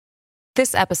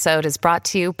This episode is brought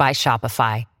to you by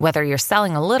Shopify. Whether you're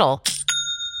selling a little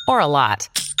or a lot,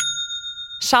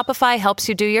 Shopify helps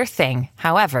you do your thing,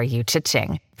 however you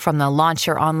cha-ching. From the launch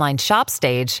your online shop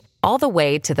stage, all the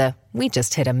way to the we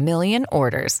just hit 1 million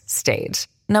orders stage.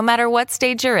 No matter what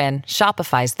stage you're in,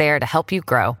 Shopify's there to help you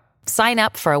grow. Sign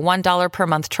up for a $1 per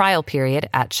month trial period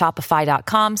at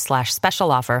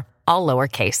shopify.com/special offer, all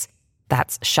lowercase.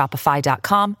 That's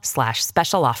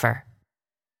shopify.com/special offer.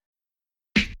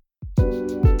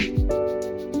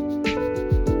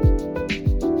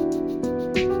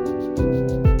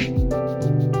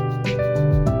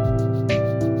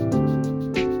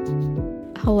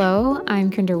 Hello,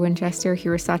 I'm Kendra Winchester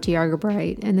here with Satya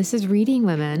Bright, and this is Reading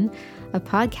Women, a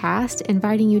podcast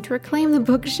inviting you to reclaim the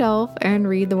bookshelf and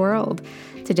read the world.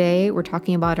 Today, we're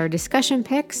talking about our discussion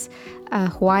picks,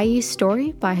 Hawaii's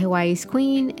Story by Hawaii's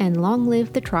Queen, and Long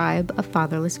Live the Tribe of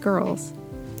Fatherless Girls.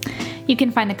 You can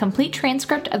find a complete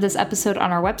transcript of this episode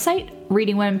on our website,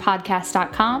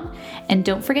 readingwomenpodcast.com, and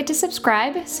don't forget to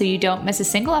subscribe so you don't miss a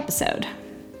single episode.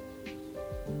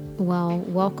 Well,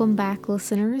 welcome back,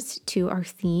 listeners, to our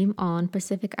theme on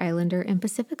Pacific Islander and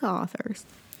Pacifica authors.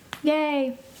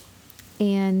 Yay!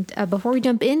 And before we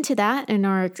jump into that and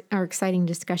our exciting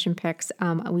discussion picks,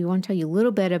 we want to tell you a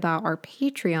little bit about our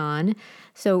Patreon.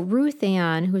 So Ruth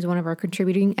Ann, who's one of our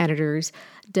contributing editors,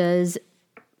 does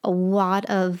a lot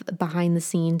of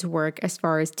behind-the-scenes work as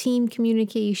far as team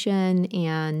communication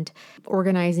and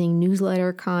organizing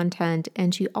newsletter content,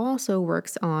 and she also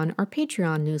works on our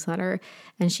Patreon newsletter,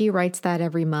 and she writes that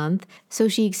every month. So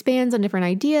she expands on different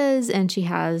ideas, and she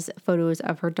has photos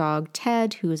of her dog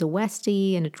Ted, who is a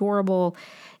Westie and adorable,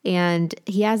 and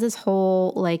he has this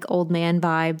whole like old man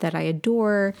vibe that I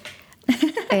adore.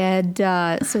 And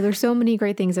so there's so many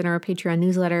great things in our Patreon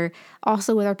newsletter.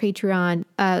 Also with our Patreon,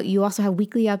 you also have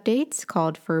weekly updates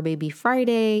called Fur Baby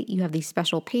Friday. You have these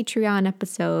special Patreon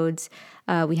episodes.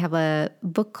 We have a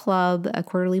book club, a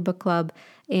quarterly book club,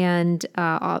 and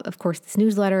of course this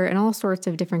newsletter and all sorts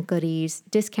of different goodies,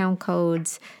 discount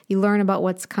codes. You learn about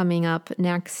what's coming up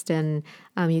next, and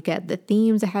you get the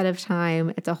themes ahead of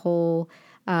time. It's a whole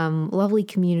lovely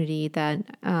community that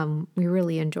we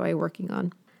really enjoy working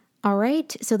on. All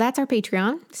right, so that's our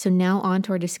Patreon. So now on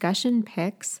to our discussion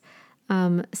picks.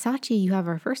 Sachi, you have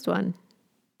our first one.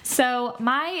 So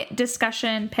my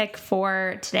discussion pick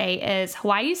for today is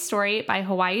Hawaii's Story by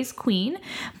Hawaii's Queen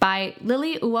by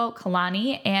Liliuokalani,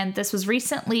 Kalani, and this was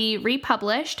recently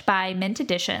republished by Mint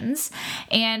Editions.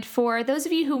 And for those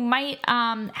of you who might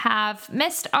have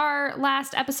missed our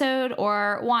last episode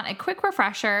or want a quick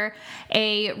refresher,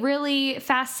 a really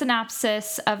fast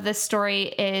synopsis of this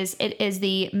story is it is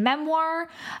the memoir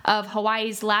of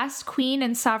Hawaii's last queen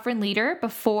and sovereign leader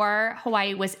before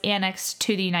Hawaii was annexed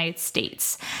to the United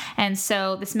States. And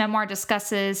so this memoir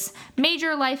discusses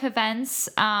major life events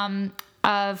of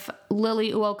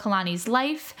Liliuokalani's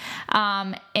life,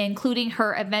 including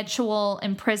her eventual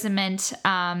imprisonment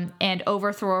and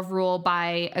overthrow of rule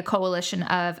by a coalition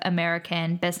of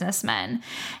American businessmen.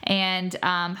 And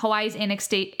Hawaii's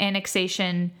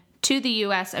annexation to the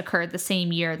U.S. occurred the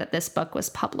same year that this book was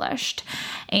published.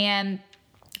 And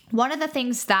one of the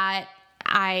things that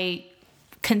I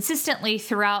consistently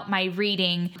throughout my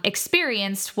reading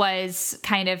experience was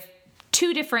kind of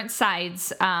two different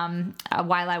sides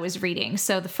while I was reading.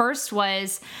 So the first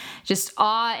was just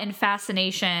awe and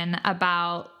fascination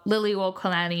about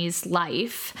Liliuokalani's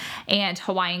life and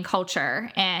Hawaiian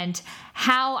culture, and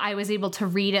how I was able to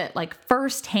read it like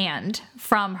firsthand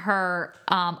from her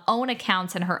own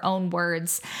accounts and her own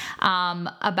words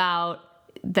about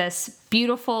this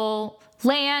beautiful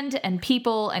land and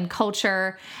people and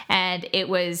culture. And it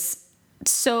was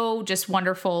so just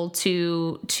wonderful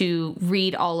to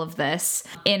read all of this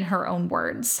in her own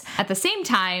words. At the same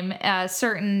time,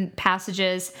 certain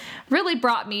passages really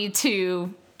brought me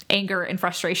to anger and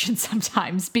frustration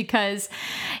sometimes, because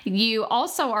you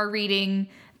also are reading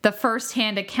the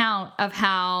firsthand account of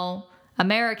how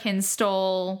Americans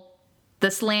stole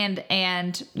this land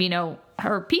and,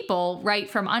 her people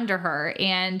right from under her,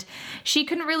 and she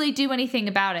couldn't really do anything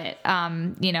about it,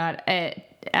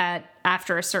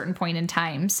 after a certain point in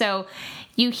time. So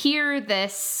you hear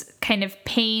this kind of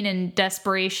pain and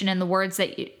desperation in the words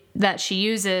that she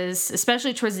uses,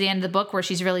 especially towards the end of the book, where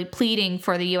she's really pleading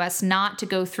for the U.S. not to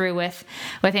go through with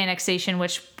annexation,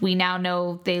 which we now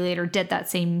know they later did that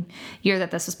same year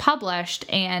that this was published.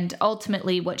 And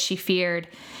ultimately what she feared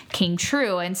came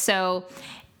true. And so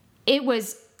it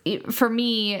was, for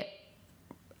me,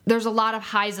 there's a lot of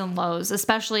highs and lows,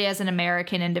 especially as an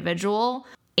American individual,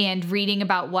 and reading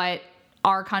about what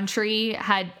our country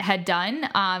had done.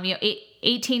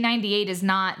 1898 is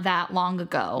not that long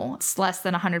ago. It's less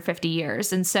than 150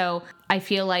 years. And so I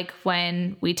feel like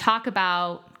when we talk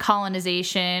about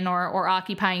colonization or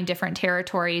occupying different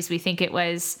territories, we think it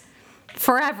was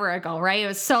forever ago, right? It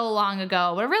was so long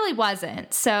ago, but it really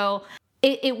wasn't. So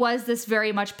it was this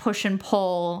very much push and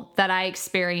pull that I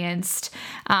experienced.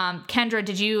 Kendra,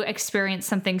 did you experience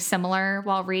something similar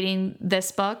while reading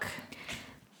this book?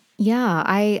 Yeah,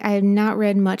 I have not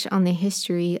read much on the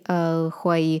history of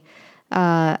Hawaii,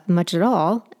 much at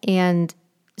all. And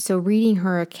so reading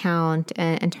her account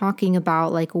and talking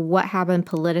about like what happened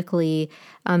politically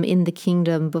in the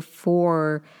kingdom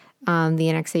before the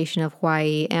annexation of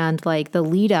Hawaii and like the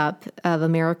lead up of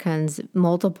Americans'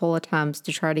 multiple attempts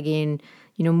to try to gain,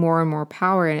 more and more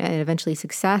power and eventually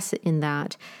success in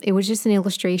that. It was just an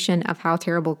illustration of how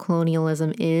terrible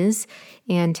colonialism is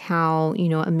and how,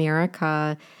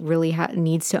 America really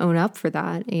needs to own up for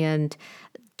that. And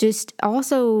just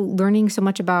also learning so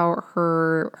much about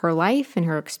her life and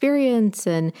her experience.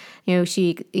 And,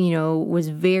 she, was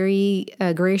very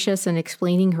gracious in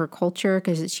explaining her culture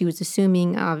because she was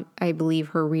assuming, I believe,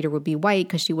 her reader would be white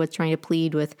because she was trying to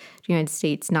plead with the United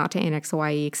States not to annex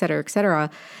Hawaii, et cetera, et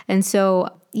cetera. And so,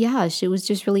 yeah, it was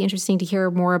just really interesting to hear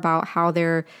more about how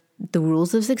the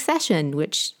rules of succession,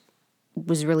 which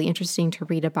was really interesting to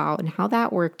read about and how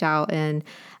that worked out and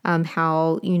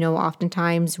how,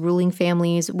 oftentimes ruling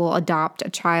families will adopt a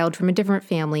child from a different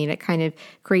family and it kind of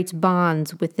creates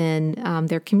bonds within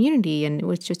their community. And it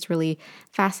was just really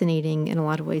fascinating in a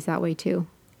lot of ways that way too.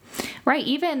 Right.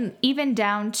 Even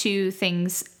down to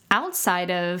things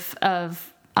outside of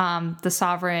the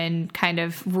sovereign kind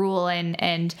of rule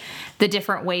and the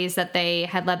different ways that they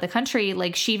had led the country.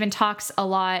 Like she even talks a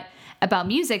lot about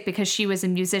music because she was a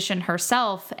musician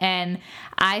herself. And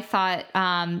I thought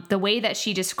the way that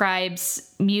she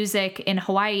describes music in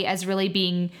Hawaii as really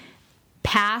being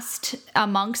passed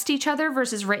amongst each other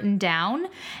versus written down,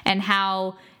 and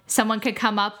how someone could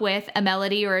come up with a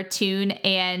melody or a tune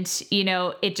and,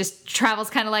 it just travels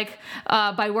kind of like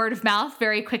by word of mouth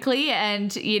very quickly.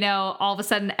 And, all of a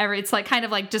sudden it's like kind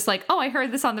of like just like, oh, I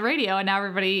heard this on the radio and now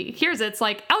everybody hears it. It's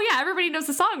like, oh yeah, everybody knows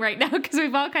the song right now because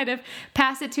we've all kind of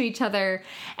passed it to each other.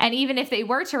 And even if they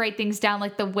were to write things down,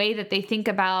 like the way that they think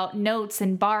about notes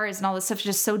and bars and all this stuff is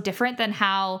just so different than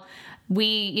how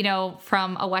we,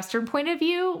 from a Western point of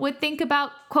view would think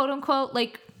about quote unquote,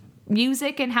 like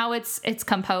music and how it's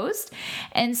composed.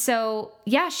 And so,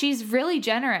 yeah, she's really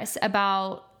generous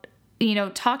about,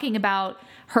 talking about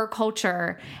her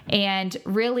culture and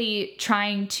really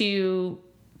trying to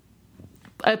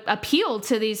appeal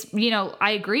to these,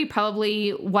 I agree,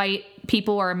 probably white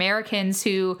people or Americans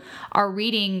who are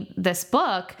reading this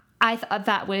book. I thought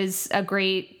that was a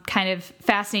great kind of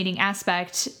fascinating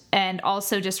aspect, and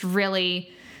also just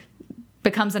really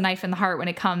becomes a knife in the heart when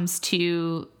it comes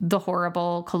to the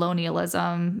horrible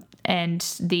colonialism and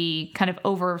the kind of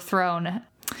overthrown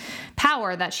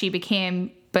power that she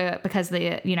became because of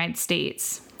the United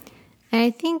States. And I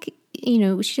think,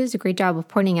 she does a great job of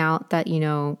pointing out that,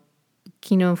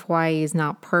 Kingdom of Hawaii is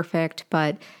not perfect,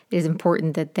 but it is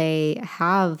important that they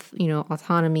have,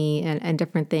 autonomy and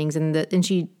different things. And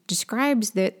she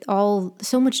describes that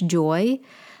so much joy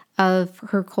of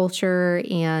her culture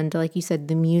and, like you said,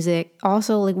 the music.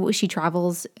 Also, like she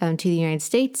travels to the United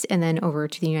States and then over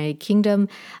to the United Kingdom,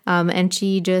 and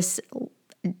she just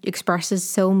expresses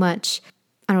so much,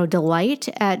 delight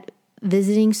at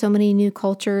visiting so many new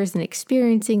cultures and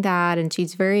experiencing that. And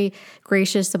she's very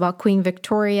gracious about Queen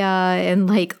Victoria and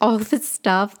like all this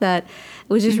stuff that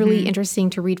was just really interesting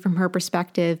to read from her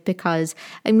perspective, because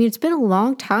it's been a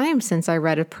long time since I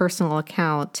read a personal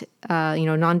account,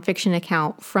 nonfiction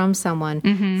account from someone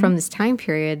from this time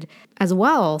period as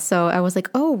well. So I was like,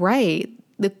 oh, right.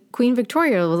 The Queen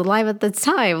Victoria was alive at this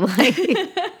time.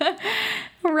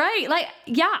 Right. Like,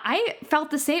 yeah, I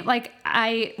felt the same. Like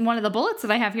one of the bullets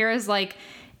that I have here is like,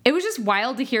 it was just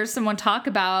wild to hear someone talk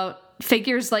about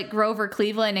figures like Grover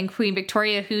Cleveland and Queen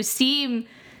Victoria who seem,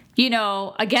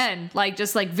 again, like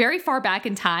just like very far back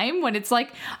in time, when it's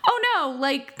like, oh no,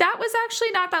 like that was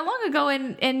actually not that long ago.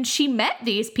 And she met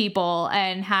these people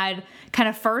and had kind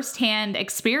of firsthand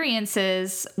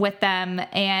experiences with them.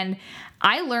 And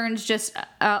I learned just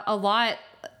a lot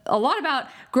about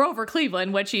Grover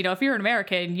Cleveland, which, if you're an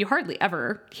American, you hardly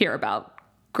ever hear about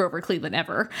Grover Cleveland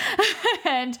ever.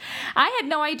 And I had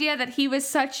no idea that he was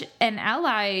such an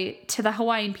ally to the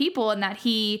Hawaiian people, and that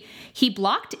he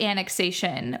blocked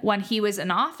annexation when he was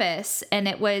in office. And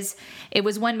it was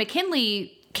when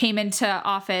McKinley came into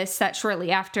office that shortly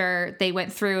after they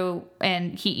went through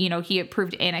and he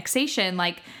approved annexation.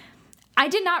 Like, I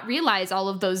did not realize all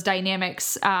of those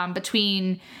dynamics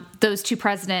between those two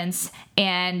presidents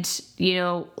and,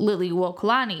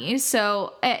 Liliuokalani.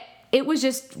 So it was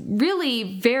just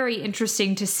really very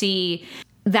interesting to see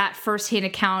that firsthand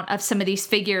account of some of these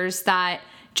figures that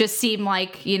just seem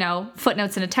like,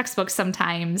 footnotes in a textbook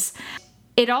sometimes.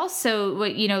 It also,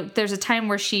 there's a time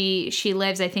where she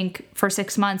lives, I think, for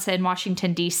 6 months in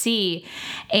Washington, D.C.,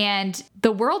 and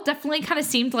the world definitely kind of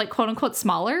seemed like, quote unquote,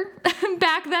 smaller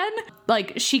back then.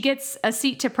 Like, she gets a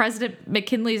seat to President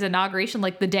McKinley's inauguration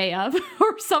like the day of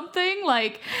or something.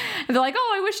 Like, they're like,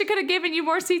 oh, I wish I could have given you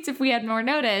more seats if we had more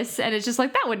notice. And it's just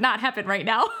like, that would not happen right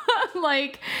now.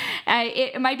 Like,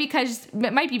 it might be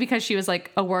because she was like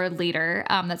a world leader.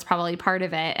 That's probably part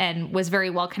of it, and was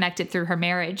very well connected through her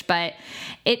marriage. But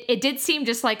it did seem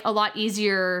just like a lot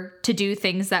easier to do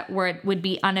things that would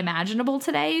be unimaginable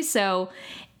today. So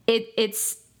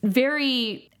it's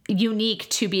very unique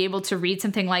to be able to read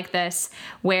something like this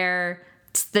where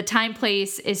the time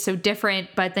place is so different,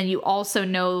 but then you also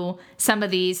know some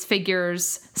of these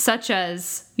figures such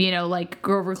as, like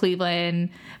Grover Cleveland,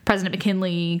 President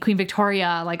McKinley, Queen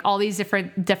Victoria, like all these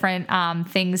different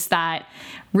things that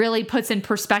really puts in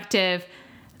perspective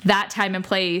that time and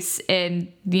place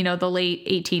in, the late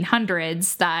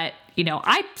 1800s that,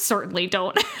 I certainly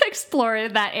don't explore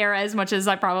that era as much as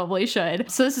I probably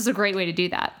should. So this is a great way to do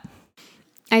that.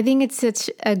 I think it's such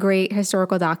a great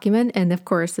historical document. And of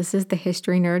course, this is the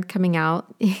history nerd coming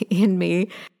out in me.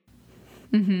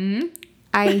 Mm-hmm.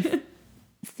 I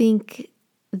think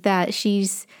that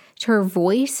her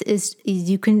voice is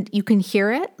you can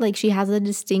hear it. Like, she has a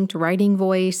distinct writing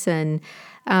voice. And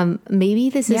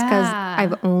maybe this is because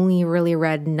I've only really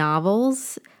read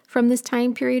novels from this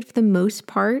time period for the most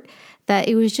part, that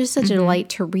it was just such a delight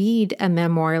to read a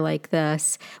memoir like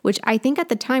this, which I think at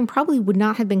the time probably would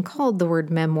not have been called the word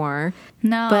memoir.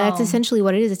 No. But that's essentially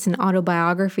what it is. It's an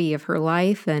autobiography of her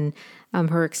life and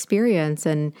her experience.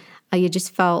 And you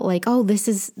just felt like, oh, this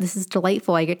is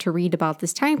delightful. I get to read about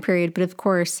this time period. But of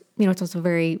course, it's also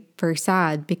very, very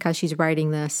sad because she's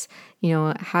writing this,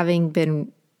 having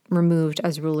been removed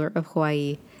as ruler of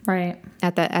Hawaii. Right.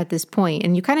 At this point.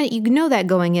 And you know that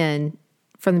going in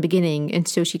from the beginning. And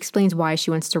so she explains why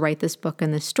she wants to write this book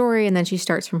and this story. And then she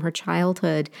starts from her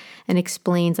childhood and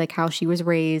explains like how she was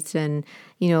raised and,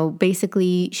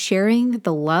 basically sharing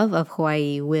the love of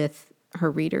Hawaii with her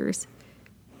readers.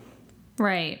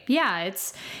 Right. Yeah.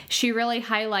 She really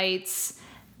highlights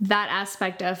that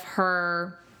aspect of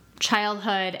her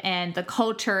childhood and the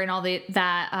culture and all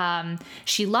that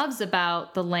she loves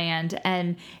about the land.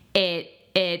 And it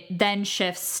then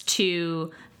shifts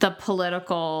to the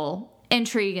political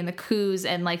intrigue and the coups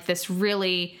and like this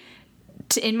really,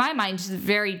 in my mind,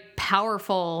 very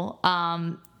powerful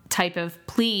type of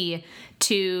plea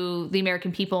to the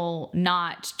American people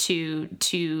not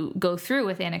to go through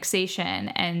with annexation.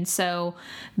 And so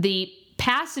the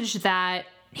passage that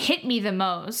hit me the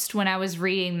most when I was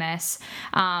reading this,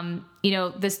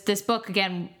 this book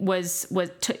again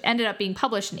ended up being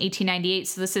published in 1898.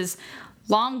 So this is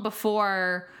long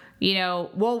before,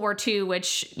 World War II,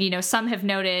 which, some have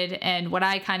noted, and what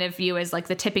I kind of view as like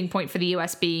the tipping point for the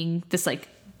U.S. being this like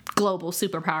global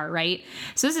superpower, right?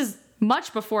 So this is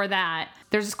much before that.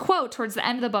 There's this quote towards the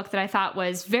end of the book that I thought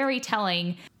was very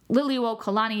telling.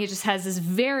 Liliuokalani just has this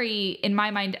very, in my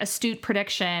mind, astute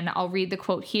prediction. I'll read the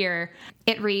quote here.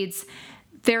 It reads,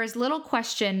 "There is little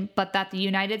question but that the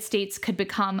United States could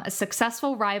become a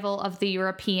successful rival of the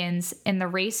Europeans in the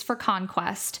race for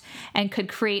conquest and could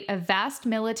create a vast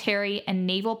military and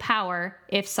naval power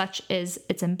if such is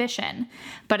its ambition.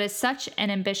 But is such an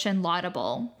ambition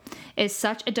laudable? Is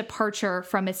such a departure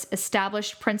from its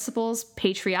established principles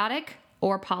patriotic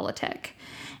or politic?"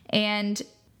 And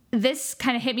this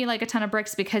kind of hit me like a ton of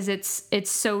bricks because it's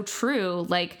so true.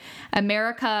 Like,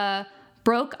 America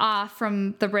broke off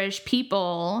from the British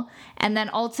people and then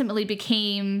ultimately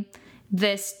became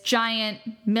this giant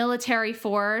military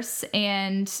force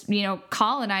and,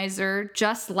 colonizer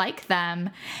just like them.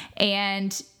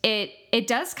 And it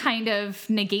does kind of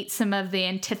negate some of the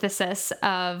antithesis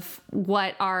of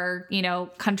what our,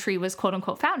 country was quote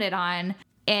unquote founded on.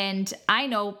 And I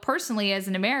know personally as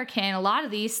an American, a lot of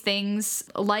these things,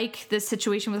 like this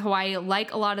situation with Hawaii,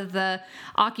 like a lot of the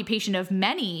occupation of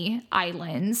many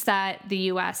islands that the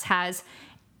U.S. has,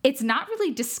 it's not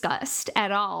really discussed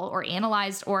at all or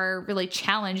analyzed or really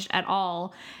challenged at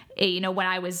all. When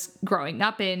I was growing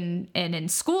up in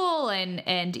school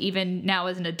and even now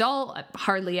as an adult, I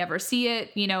hardly ever see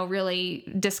it, really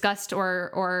discussed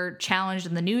or challenged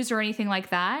in the news or anything like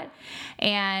that.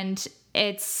 And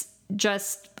it's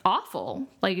just awful.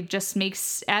 Like, it just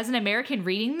makes, as an American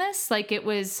reading this, like, it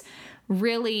was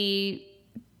really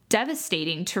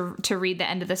devastating to read the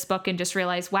end of this book and just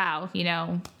realize, wow,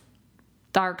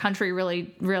 our country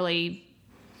really, really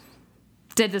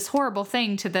did this horrible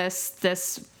thing to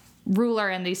this ruler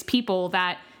and these people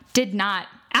that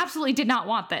absolutely did not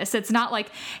want this. It's not like,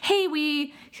 hey,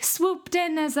 we swooped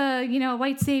in as a,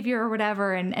 white savior or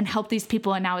whatever and helped these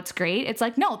people and now it's great. It's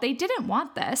like, no, they didn't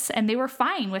want this and they were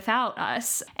fine without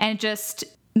us. And it just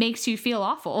makes you feel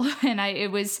awful. And it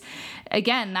was,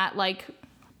 again, that like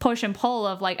push and pull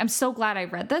of like, I'm so glad I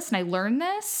read this and I learned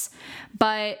this,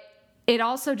 but it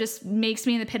also just makes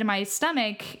me in the pit of my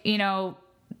stomach,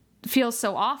 feel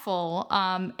so awful.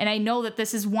 And I know that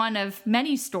this is one of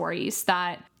many stories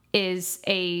that is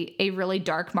a really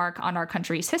dark mark on our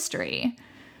country's history.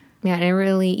 Yeah, and it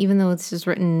really, even though this was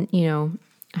written,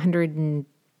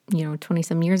 120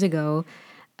 some years ago,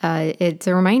 it's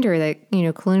a reminder that,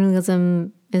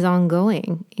 colonialism is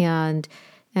ongoing and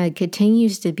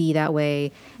continues to be that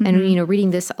way. Mm-hmm. And,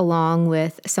 reading this along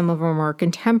with some of our more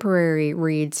contemporary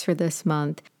reads for this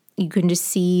month, you can just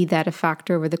see that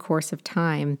effect over the course of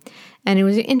time. And it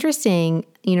was interesting,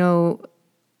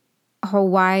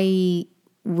 Hawaii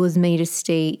was made a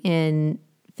state in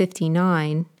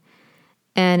 1959,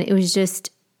 and it was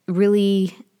just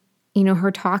really,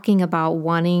 her talking about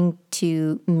wanting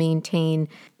to maintain,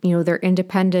 their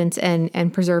independence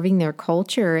and preserving their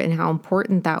culture and how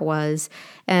important that was.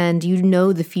 And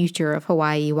the future of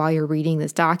Hawaii while you're reading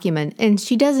this document. And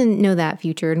she doesn't know that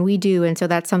future, and we do. And so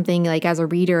that's something like as a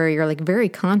reader, you're like very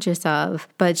conscious of.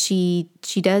 But she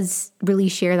does really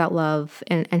share that love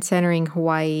and centering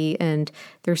Hawaii and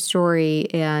their story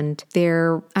and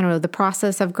their, the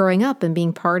process of growing up and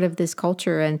being part of this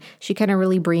culture. And she kind of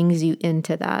really brings you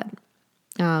into that.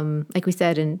 Like we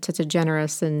said, in such a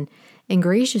generous and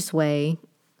gracious way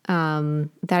that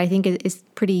I think is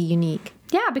pretty unique.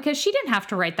 Yeah, because she didn't have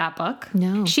to write that book.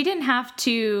 No. She didn't have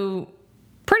to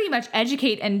pretty much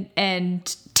educate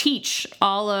and teach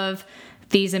all of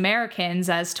these Americans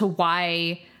as to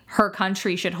why her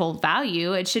country should hold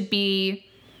value. It should be,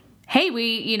 hey,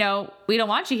 we don't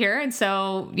want you here, and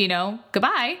so,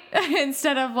 goodbye.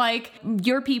 Instead of like,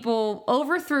 your people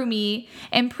overthrew me,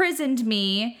 imprisoned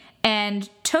me, and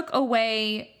took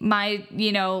away my,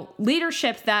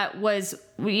 leadership that was,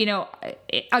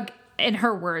 in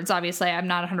her words, obviously, I'm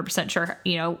not 100% sure,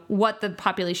 what the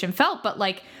population felt, but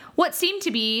like what seemed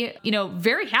to be,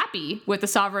 very happy with the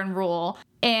sovereign rule,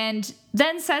 and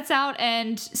then sets out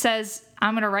and says,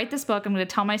 I'm going to write this book. I'm going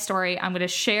to tell my story. I'm going to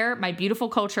share my beautiful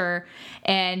culture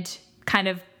and kind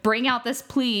of bring out this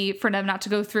plea for them not to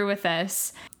go through with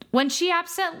this, when she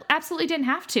absolutely didn't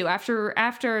have to.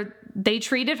 After they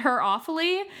treated her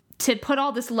awfully, to put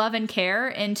all this love and care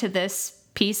into this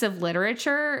piece of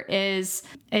literature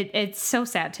it's so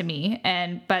sad to me.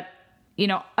 But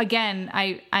again,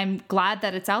 I'm glad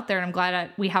that it's out there, and I'm glad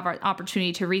that we have our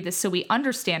opportunity to read this so we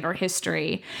understand our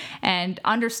history and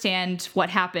understand what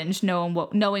happened,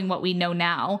 knowing what we know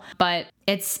now. But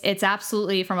it's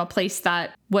absolutely from a place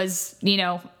that was,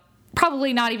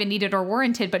 probably not even needed or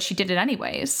warranted, but she did it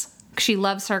anyways. She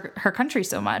loves her country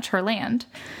so much, her land.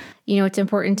 It's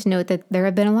important to note that there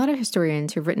have been a lot of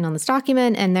historians who've written on this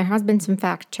document, and there has been some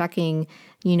fact checking,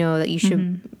 that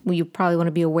you probably want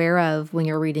to be aware of when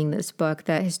you're reading this book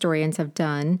that historians have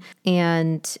done.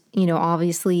 And,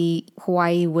 obviously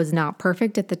Hawaii was not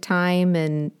perfect at the time.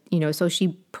 And, so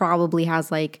she probably has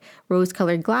like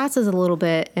rose-colored glasses a little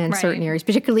bit in certain areas,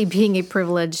 particularly being a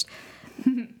privileged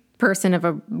person of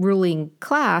a ruling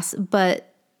class.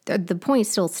 But the point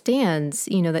still stands,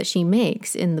 that she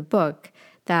makes in the book,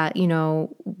 that,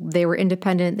 they were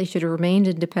independent, they should have remained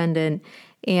independent.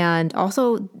 And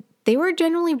also they were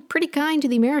generally pretty kind to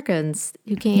the Americans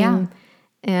who came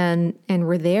and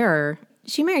were there.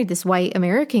 She married this white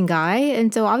American guy,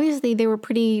 and so obviously they were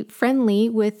pretty friendly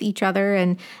with each other,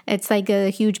 and it's like a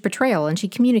huge betrayal, and she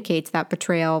communicates that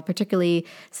betrayal, particularly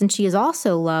since she has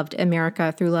also loved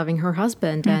America through loving her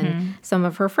husband and some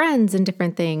of her friends and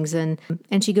different things, and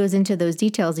she goes into those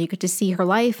details. You get to see her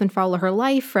life and follow her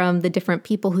life from the different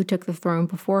people who took the throne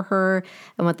before her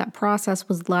and what that process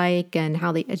was like and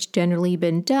how it's generally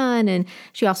been done. And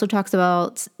she also talks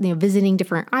about visiting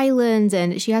different islands,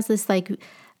 and she has this like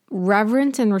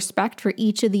reverence and respect for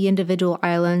each of the individual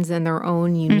islands and their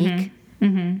own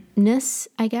uniqueness,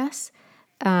 I guess,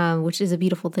 which is a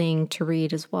beautiful thing to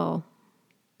read as well.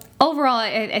 overall,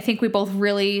 I think we both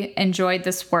really enjoyed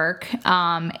this work,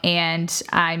 and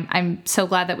I'm so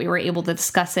glad that we were able to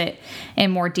discuss it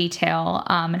in more detail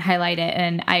and highlight it.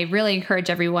 And I really encourage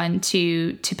everyone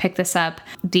to pick this up.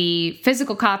 The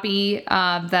physical copy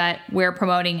that we're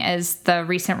promoting is the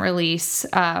recent release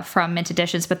from Mint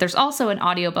Editions, but there's also an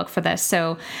audiobook for this.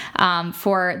 So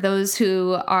for those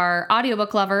who are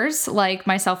audiobook lovers like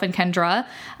myself and Kendra,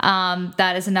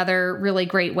 that is another really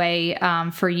great way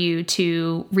for you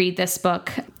to read this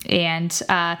book. And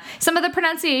some of the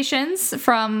pronunciations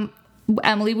from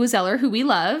Emily Wuzeller, who we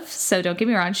love, so don't get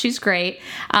me wrong, she's great.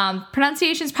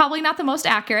 Pronunciation is probably not the most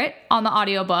accurate on the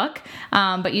audiobook,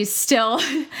 but you still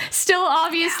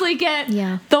obviously get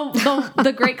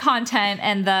the great content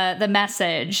and the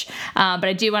message. But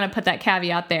I do want to put that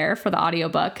caveat there for the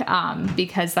audiobook,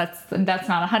 because that's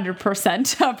not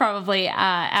 100% probably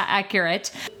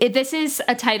accurate. This is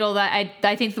a title that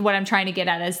I think what I'm trying to get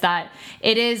at is that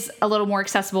it is a little more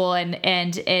accessible, and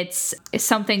it's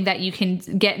something that you can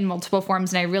get in multiple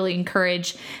forms. And I really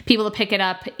encourage people to pick it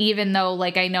up, even though,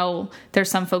 like, I know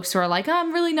there's some folks who are like, oh,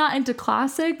 I'm really not into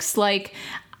classics. Like,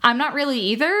 I'm not really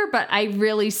either, but I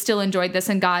really still enjoyed this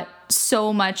and got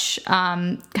so much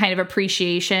kind of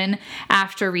appreciation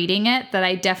after reading it that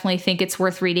I definitely think it's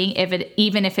worth reading,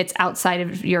 even if it's outside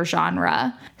of your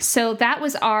genre. So that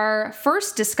was our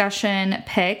first discussion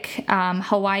pick,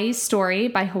 Hawaii's Story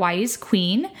by Hawaii's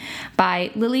Queen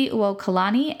by Lily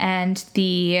Uokalani, and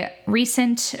the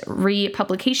recent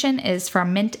republication is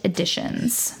from Mint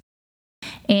Editions.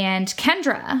 And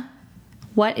Kendra,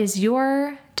 what is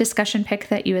your discussion pick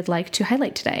that you would like to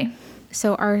highlight today?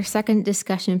 So our second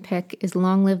discussion pick is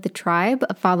Long Live the Tribe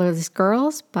of Fatherless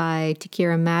Girls by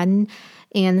Takira Madden.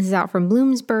 And this is out from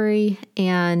Bloomsbury.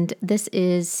 And this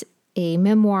is a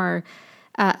memoir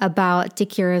about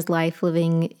Takira's life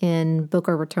living in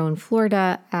Boca Raton,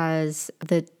 Florida, as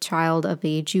the child of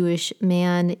a Jewish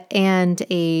man and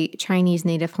a Chinese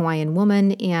native Hawaiian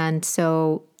woman. And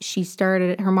so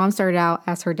her mom started out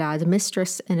as her dad's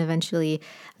mistress, and eventually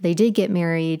they did get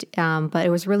married, but it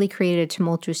was really created a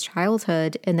tumultuous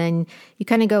childhood. And then you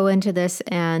kind of go into this,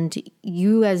 and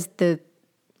you as the,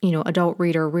 adult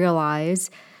reader realize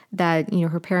that,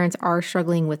 her parents are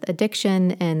struggling with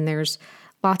addiction, and there's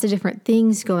lots of different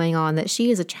things going on that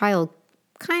she as a child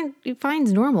kind of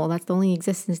finds normal. That's the only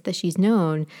existence that she's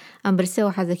known, but it still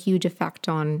has a huge effect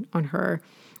on her.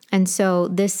 And so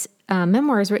this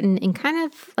memoir is written in kind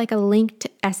of like a linked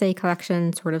essay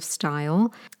collection sort of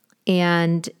style.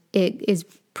 And it is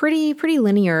pretty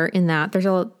linear in that there's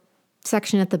a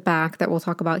section at the back that we'll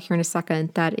talk about here in a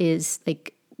second that is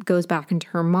like goes back into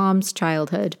her mom's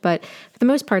childhood. But for the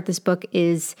most part, this book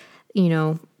is,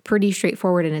 pretty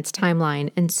straightforward in its timeline.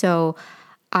 And so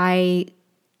I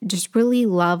just really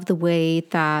love the way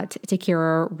that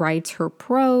Takira writes her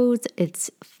prose.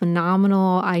 It's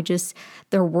phenomenal.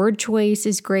 Their word choice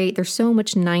is great. There's so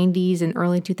much 90s and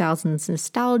early 2000s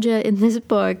nostalgia in this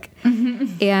book.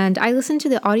 Mm-hmm. And I listened to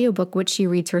the audiobook, which she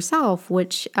reads herself,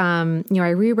 which, I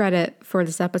reread it for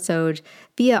this episode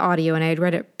via audio, and I had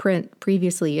read it print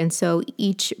previously. And so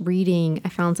each reading, I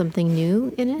found something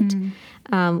new in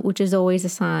it, which is always a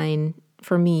sign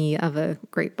for me of a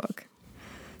great book.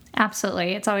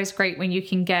 Absolutely. It's always great when you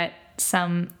can get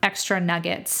some extra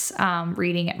nuggets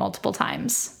reading it multiple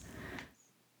times.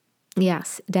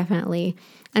 Yes, definitely.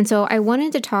 And so I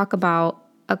wanted to talk about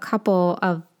a couple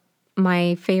of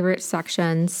my favorite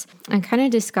sections and kind of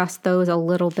discuss those a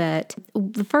little bit.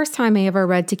 The first time I ever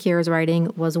read Takira's writing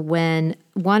was when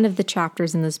one of the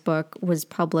chapters in this book was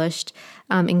published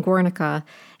in Guernica,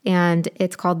 and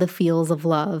it's called The Feels of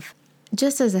Love.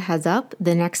 Just as a heads up,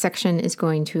 the next section is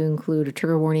going to include a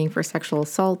trigger warning for sexual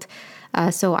assault.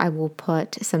 So I will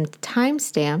put some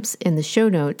timestamps in the show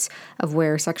notes of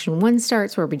where section 1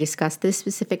 starts, where we discuss this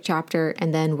specific chapter,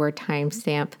 and then where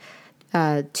timestamp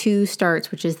 2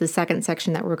 starts, which is the second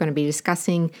section that we're going to be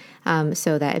discussing,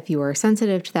 so that if you are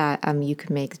sensitive to that, you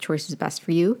can make the choices best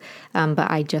for you. But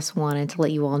I just wanted to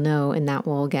let you all know, and that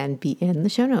will again be in the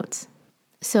show notes.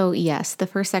 So yes, the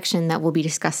first section that we'll be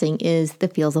discussing is The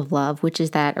Feels of Love, which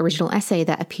is that original essay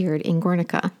that appeared in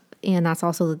Guernica. And that's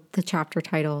also the chapter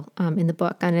title in the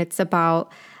book. And it's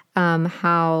about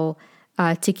how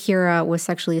Takira was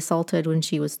sexually assaulted when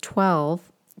she was 12.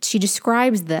 She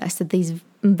describes this, that these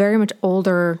very much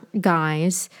older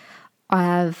guys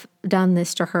have done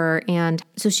this to her. And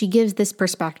so she gives this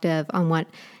perspective on what,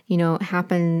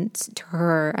 happened to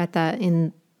her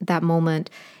in that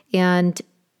moment. And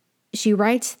she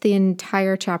writes the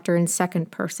entire chapter in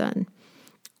second person,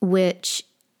 which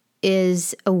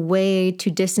is a way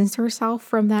to distance herself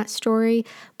from that story,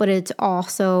 but it's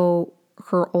also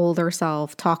her older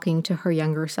self talking to her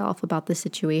younger self about the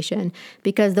situation,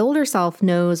 because the older self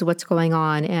knows what's going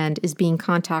on and is being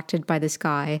contacted by this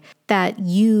guy. That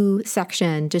you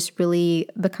section just really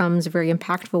becomes very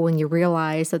impactful when you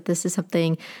realize that this is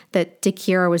something that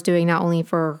Takira was doing not only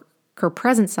for her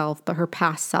present self, but her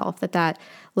past self, that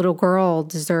little girl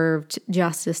deserved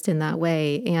justice in that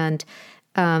way. And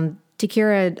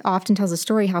Takira often tells a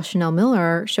story how Chanel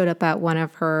Miller showed up at one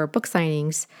of her book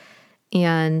signings.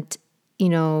 And,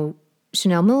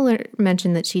 Chanel Miller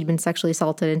mentioned that she'd been sexually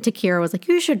assaulted. And Takira was like,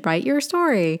 you should write your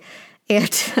story.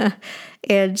 And,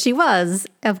 and she was,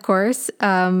 of course.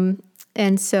 And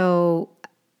so,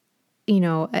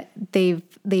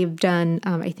 they've done,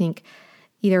 I think,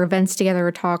 either events together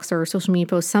or talks or social media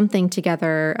posts, something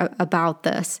together about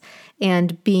this.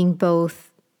 And being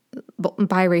both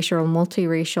biracial,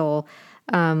 multiracial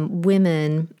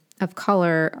women of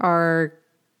color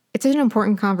it's an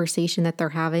important conversation that they're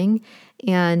having.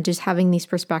 And just having these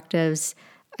perspectives,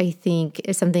 I think,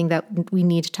 is something that we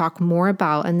need to talk more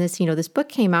about. And this book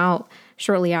came out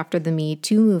shortly after the Me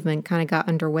Too movement kind of got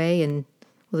underway in,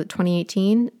 was it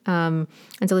 2018? And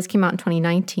so this came out in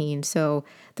 2019. So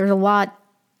there's a lot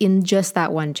in just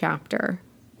that one chapter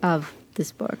of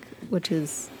this book, which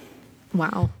is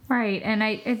wow. Right. And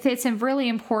it's really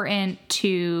important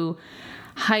to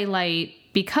highlight,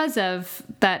 because of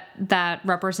that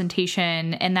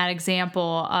representation and that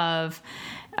example of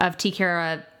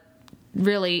Takira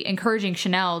really encouraging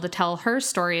Chanel to tell her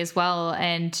story as well.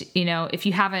 And, if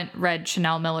you haven't read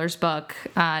Chanel Miller's book,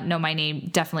 Know My Name,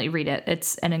 definitely read it.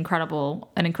 It's an incredible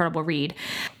read.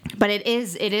 But it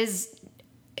is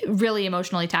really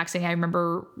emotionally taxing. I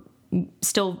remember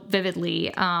still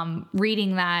vividly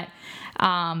reading that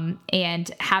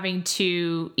and having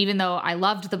to, even though I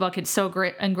loved the book, it's so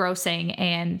great, engrossing,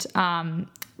 and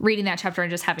reading that chapter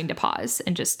and just having to pause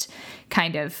and just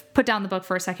kind of put down the book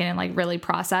for a second and like really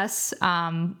process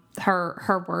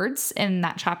her words in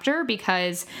that chapter,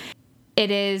 because it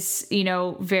is,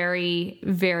 very,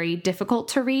 very difficult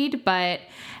to read. But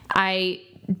I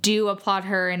do applaud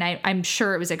her, and I'm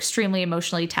sure it was extremely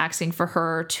emotionally taxing for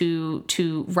her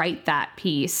to write that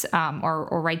piece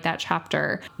or write that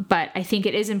chapter. But I think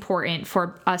it is important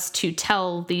for us to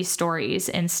tell these stories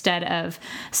instead of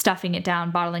stuffing it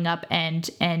down, bottling up, and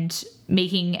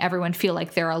making everyone feel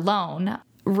like they're alone.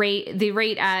 The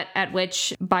rate at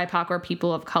which BIPOC or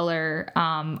people of color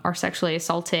are sexually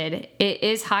assaulted, it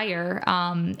is higher,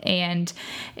 and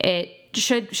it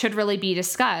should really be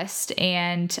discussed.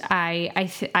 And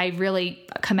I really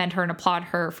commend her and applaud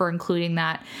her for including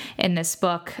that in this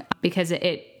book, because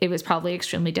it was probably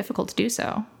extremely difficult to do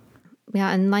so.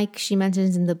 Yeah, and like she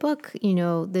mentions in the book,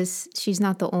 she's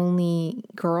not the only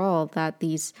girl that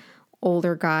these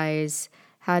older guys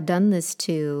had done this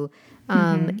to,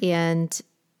 and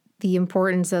the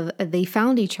importance of they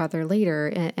found each other later,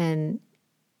 and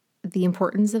the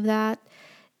importance of that,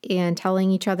 and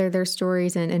telling each other their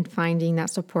stories and finding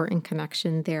that support and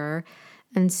connection there.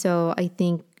 And so I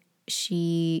think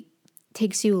she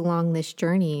takes you along this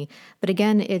journey. But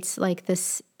again, it's like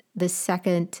this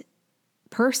second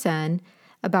person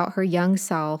about her young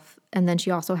self, and then she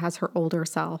also has her older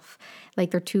self. Like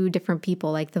they're two different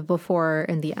people, like the before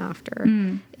and the after.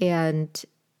 And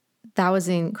that was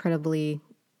incredibly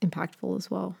impactful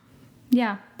as well.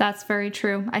 Yeah, that's very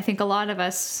true. I think a lot of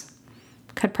us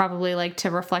could probably like to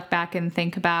reflect back and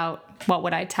think about, what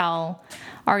would I tell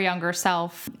our younger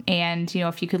self? And,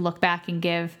 if you could look back and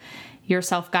give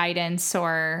yourself guidance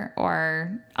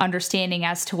or understanding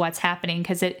as to what's happening,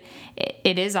 because it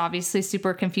is obviously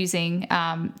super confusing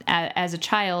as a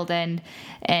child. And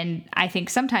I think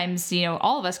sometimes,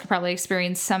 all of us could probably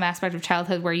experience some aspect of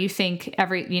childhood where you think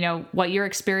what you're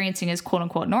experiencing is quote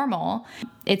unquote normal.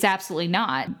 It's absolutely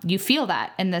not. You feel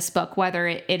that in this book, whether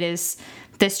it is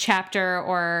this chapter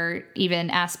or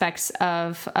even aspects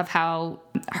of how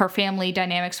her family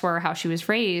dynamics were, how she was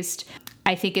raised.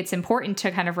 I think it's important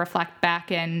to kind of reflect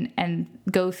back and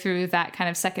go through that kind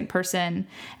of second person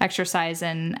exercise.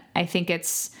 And I think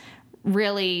it's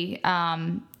really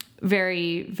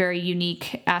very, very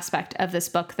unique aspect of this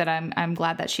book that I'm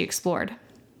glad that she explored.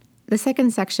 The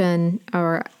second section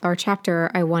or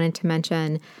chapter I wanted to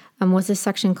mention was this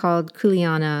section called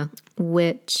Kuleana,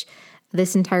 which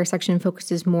this entire section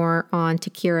focuses more on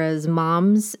Takira's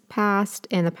mom's past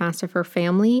and the past of her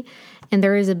family. And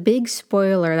there is a big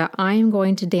spoiler that I'm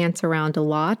going to dance around a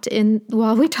lot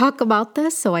while we talk about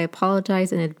this, so I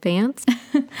apologize in advance.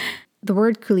 The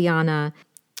word Kuleana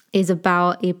is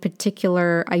about a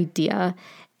particular idea,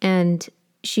 and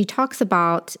she talks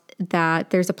about that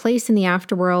there's a place in the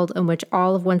afterworld in which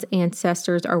all of one's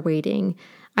ancestors are waiting.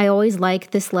 I always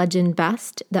like this legend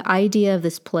best, the idea of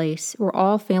this place where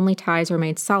all family ties are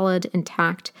made solid,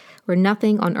 intact, where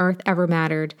nothing on earth ever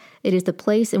mattered. It is the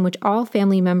place in which all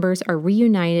family members are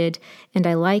reunited, and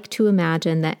I like to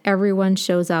imagine that everyone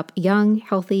shows up young,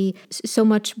 healthy, so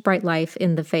much bright life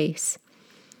in the face.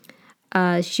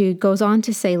 She goes on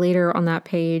to say later on that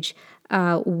page,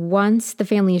 once the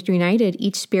family is reunited,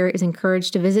 each spirit is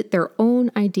encouraged to visit their own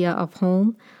idea of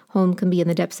home. Home can be in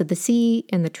the depths of the sea,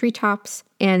 in the treetops,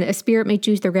 and a spirit may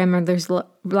choose their grandmother's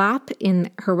lap,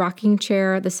 in her rocking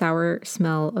chair, the sour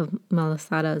smell of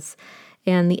malasadas.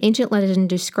 And the ancient legend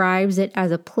describes it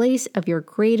as a place of your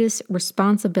greatest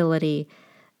responsibility.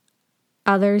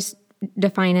 Others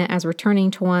define it as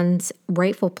returning to one's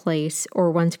rightful place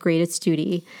or one's greatest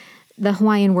duty. The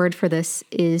Hawaiian word for this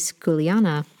is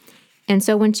kuleana. And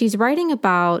so when she's writing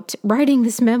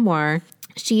this memoir,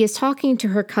 she is talking to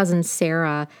her cousin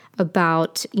Sarah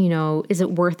about, is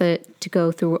it worth it to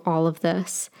go through all of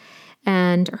this?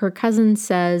 And her cousin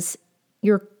says,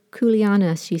 your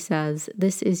kuleana, she says,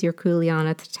 this is your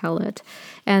kuleana to tell it.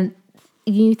 And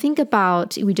you think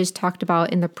about, we just talked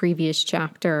about in the previous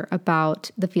chapter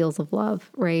about the feels of love,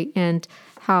 right? And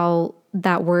how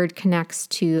that word connects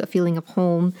to a feeling of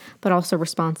home, but also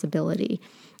responsibility.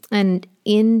 And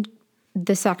in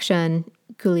the section,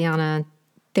 kuleana,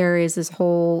 there is this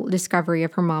whole discovery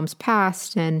of her mom's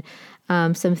past and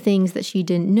some things that she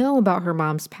didn't know about her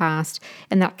mom's past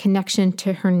and that connection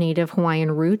to her native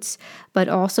Hawaiian roots. But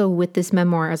also with this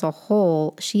memoir as a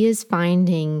whole, she is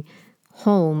finding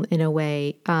home in a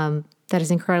way that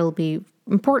is incredibly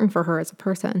important for her as a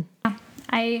person.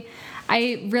 I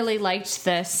really liked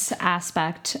this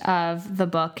aspect of the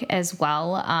book as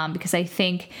well, because I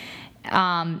think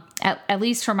at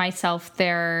least for myself,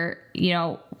 there,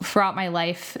 throughout my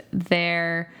life,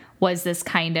 there was this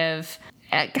kind of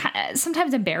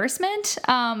sometimes embarrassment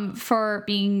for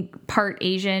being part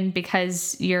Asian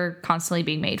because you're constantly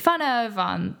being made fun of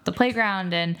on the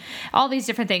playground and all these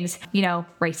different things,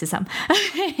 racism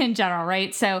in general,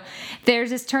 right? So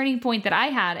there's this turning point that I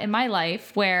had in my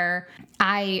life where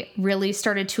I really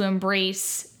started to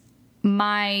embrace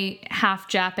my half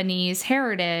Japanese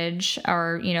heritage,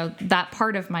 or, that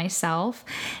part of myself,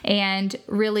 and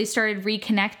really started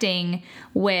reconnecting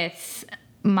with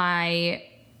my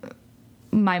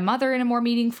mother in a more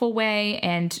meaningful way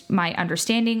and my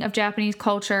understanding of Japanese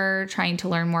culture, trying to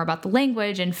learn more about the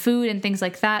language and food and things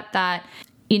like that,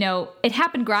 it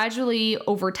happened gradually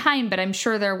over time, but I'm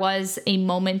sure there was a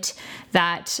moment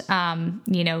that,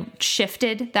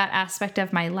 shifted that aspect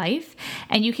of my life.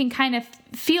 And you can kind of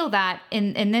feel that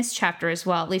in this chapter as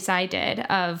well, at least I did,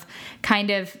 of kind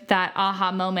of that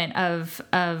aha moment of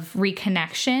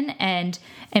reconnection and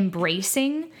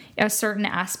embracing a certain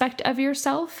aspect of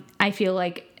yourself. I feel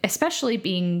like, especially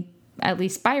being at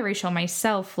least biracial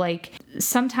myself, like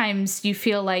sometimes you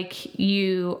feel like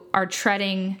you are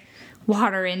treading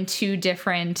water in two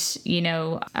different,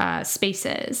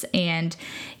 spaces, and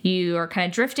you are kind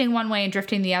of drifting one way and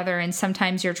drifting the other. And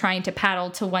sometimes you're trying to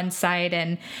paddle to one side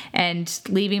and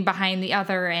leaving behind the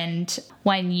other. And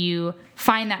when you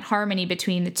find that harmony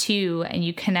between the two and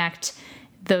you connect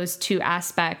those two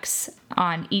aspects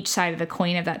on each side of the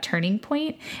coin of that turning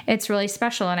point, it's really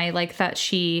special. And I like that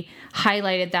she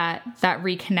highlighted that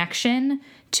reconnection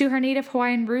to her native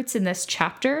Hawaiian roots in this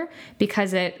chapter,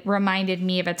 because it reminded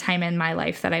me of a time in my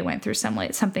life that I went through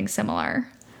something similar.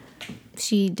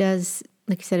 She does,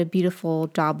 like you said, a beautiful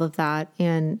job of that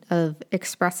and of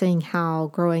expressing how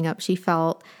growing up she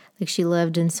felt like she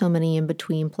lived in so many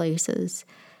in-between places.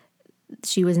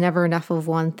 She was never enough of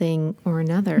one thing or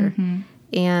another. Mm-hmm.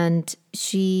 And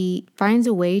she finds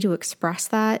a way to express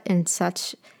that in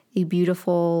such a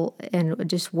beautiful and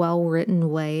just well-written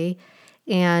way.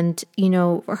 And,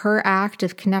 her act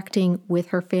of connecting with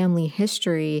her family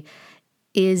history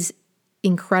is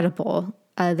incredible.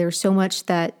 There's so much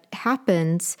that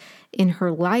happens in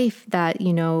her life that,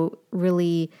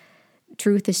 really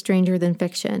truth is stranger than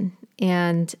fiction.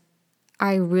 And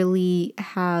I really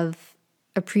have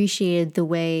appreciated the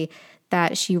way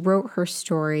that she wrote her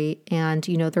story. And,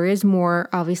 there is more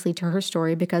obviously to her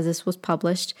story because this was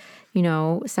published,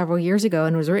 several years ago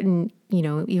and was written,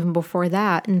 even before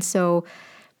that. And so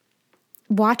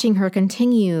watching her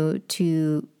continue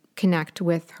to connect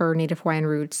with her native Hawaiian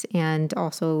roots and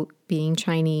also being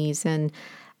Chinese and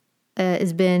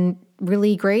has been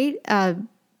really great.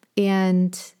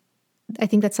 And I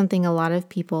think that's something a lot of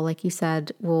people, like you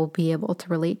said, will be able to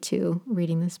relate to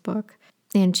reading this book.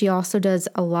 And she also does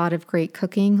a lot of great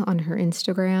cooking on her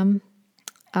Instagram.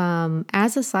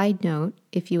 As a side note,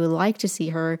 if you would like to see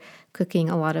her cooking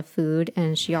a lot of food,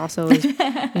 and she also has,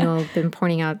 been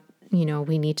pointing out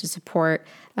we need to support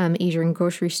Asian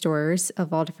grocery stores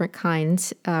of all different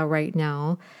kinds right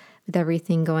now, with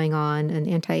everything going on and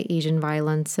anti-Asian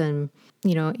violence and,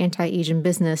 anti-Asian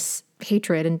business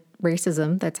hatred and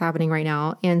racism that's happening right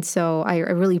now. And so I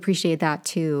really appreciate that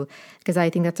too, because I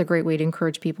think that's a great way to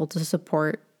encourage people to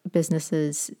support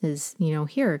businesses is,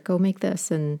 here, go make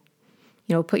this and,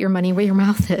 put your money where your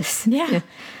mouth is. Yeah.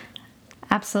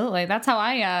 Absolutely. That's how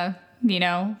I,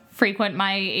 frequent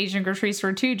my Asian grocery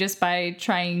store too, just by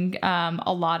trying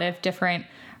a lot of different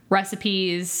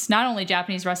recipes, not only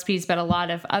Japanese recipes, but a lot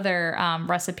of other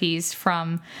recipes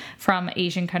from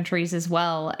Asian countries as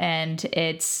well. And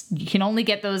you can only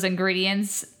get those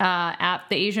ingredients at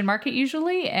the Asian market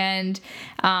usually. And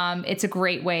it's a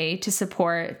great way to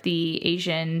support the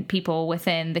Asian people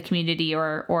within the community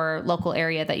or local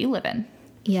area that you live in.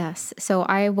 Yes. So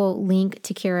I will link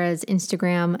to Kira's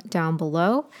Instagram down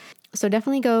below. So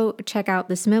definitely go check out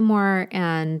this memoir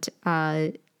and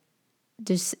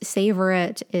just savor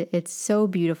it. It's so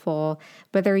beautiful.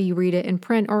 Whether you read it in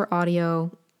print or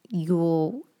audio, you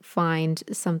will find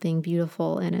something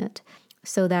beautiful in it.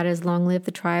 So that is Long Live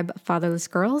the Tribe of Fatherless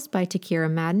Girls by Takira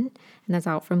Madden, and that's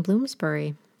out from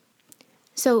Bloomsbury.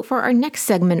 So for our next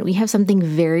segment, we have something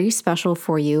very special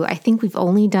for you. I think we've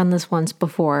only done this once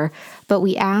before, but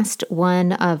we asked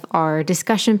one of our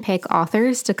discussion pick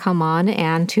authors to come on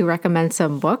and to recommend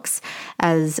some books,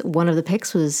 as one of the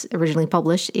picks was originally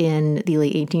published in the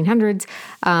late 1800s.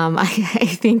 I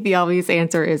think the obvious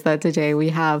answer is that today we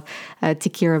have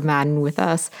Takira Madden with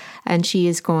us, and she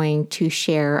is going to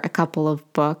share a couple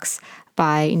of books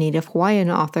by Native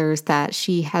Hawaiian authors that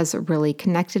she has really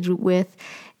connected with.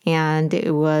 And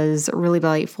it was really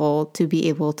delightful to be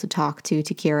able to talk to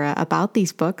Takira about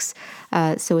these books.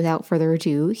 So without further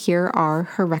ado, here are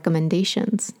her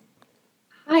recommendations.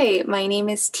 Hi, my name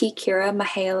is Takira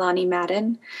Mahealani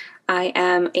Madden. I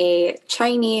am a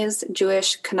Chinese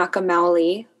Jewish Kanaka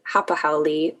Maoli Hapa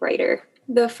Haole writer.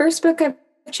 The first book I've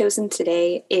chosen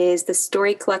today is the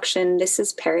story collection This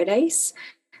is Paradise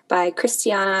by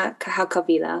Christiana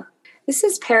Kahakavila. This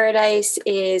is Paradise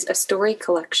is a story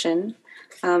collection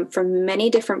from many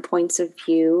different points of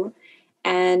view,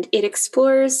 and it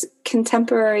explores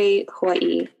contemporary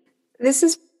Hawaii. This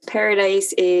is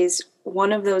Paradise is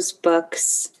one of those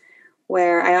books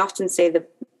where I often say that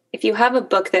if you have a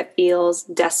book that feels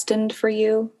destined for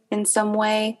you in some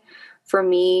way, for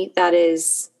me, that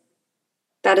is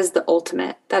the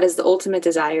ultimate. That is the ultimate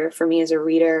desire for me as a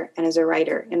reader and as a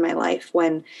writer in my life,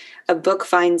 when a book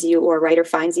finds you or a writer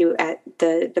finds you at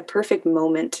the perfect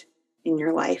moment in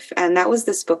your life. And that was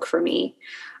this book for me.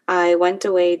 I went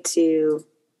away to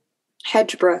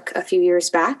Hedgebrook a few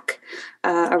years back,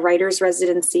 a writer's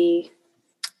residency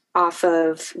off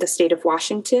of the state of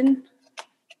Washington.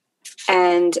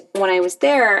 And when I was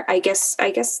there, I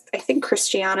think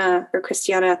Christiana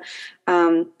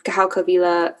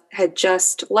Kahakavila had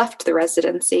just left the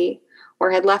residency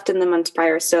or had left in the months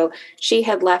prior. So she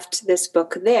had left this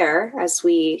book there, as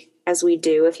we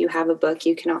do. If you have a book,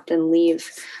 you can often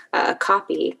leave a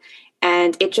copy.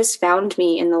 And it just found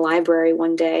me in the library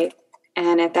one day.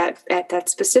 And at that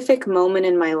specific moment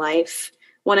in my life,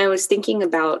 when I was thinking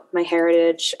about my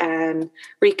heritage and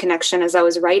reconnection, as I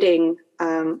was writing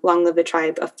Long Live the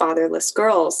Tribe of Fatherless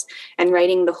Girls and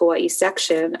writing the Hawaii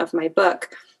section of my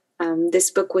book, this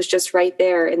book was just right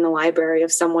there in the library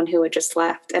of someone who had just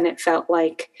left. And it felt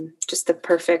like just the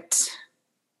perfect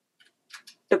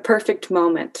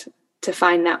moment to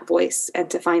find that voice and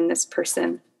to find this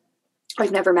person.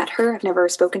 I've never met her. I've never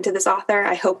spoken to this author.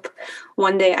 I hope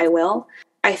one day I will.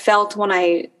 I felt when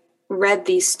I read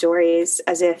these stories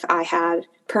as if I had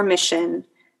permission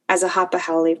as a Hapa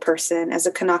Haole person, as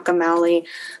a Kanaka Maoli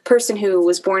person who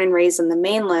was born and raised on the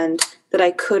mainland, that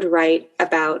I could write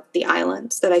about the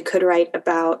islands, that I could write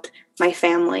about my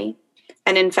family.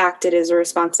 And in fact, it is a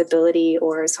responsibility,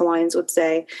 or as Hawaiians would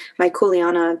say, my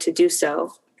kuleana, to do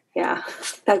so. Yeah,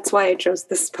 that's why I chose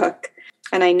this book.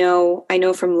 And I know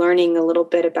from learning a little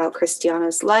bit about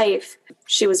Christiana's life,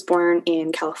 she was born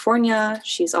in California.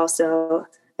 She's also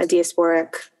a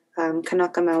diasporic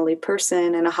Kanaka Maoli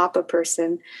person and a Hapa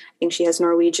person. I think she has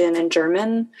Norwegian and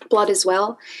German blood as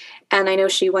well. And I know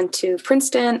she went to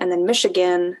Princeton and then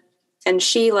Michigan. And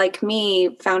she, like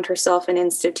me, found herself in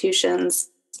institutions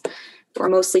that were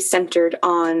mostly centered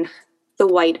on the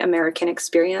white American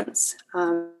experience,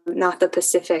 not the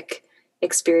Pacific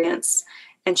experience.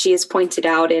 And she has pointed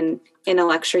out in a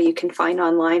lecture you can find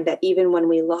online that even when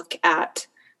we look at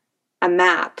a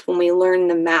map, when we learn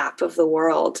the map of the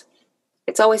world,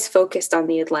 it's always focused on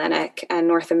the Atlantic and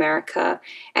North America.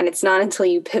 And it's not until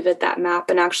you pivot that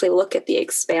map and actually look at the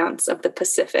expanse of the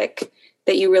Pacific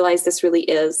that you realize this really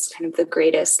is kind of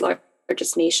the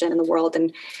largest nation in the world,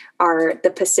 and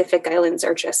the Pacific Islands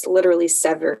are just literally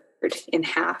severed in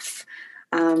half.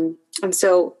 And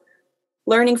so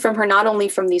learning from her, not only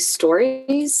from these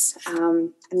stories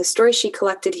and the stories she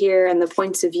collected here and the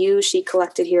points of view she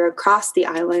collected here across the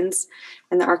islands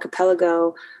and the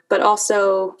archipelago, but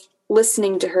also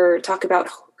listening to her talk about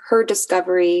her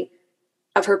discovery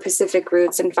of her Pacific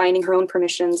roots and finding her own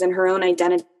permissions and her own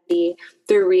identity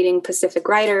through reading Pacific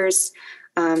writers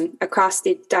across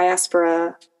the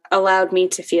diaspora allowed me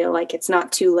to feel like it's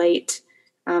not too late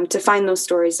to find those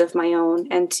stories of my own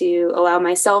and to allow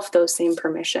myself those same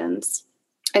permissions.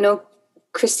 I know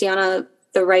Christiana,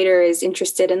 the writer, is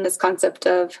interested in this concept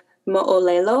of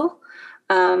mo'olelo,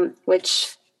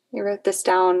 which I wrote this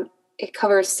down. It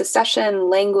covers secession,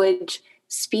 language,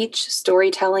 speech,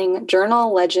 storytelling,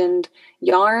 journal, legend,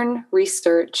 yarn,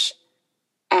 research,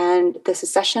 and the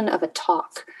secession of a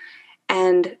talk.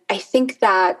 And I think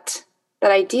that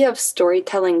idea of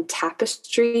storytelling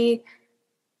tapestry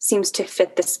seems to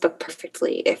fit this book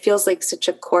perfectly. It feels like such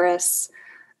a chorus.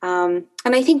 And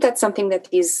I think that's something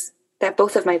that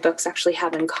both of my books actually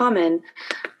have in common.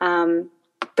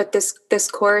 But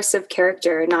this chorus of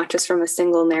character, not just from a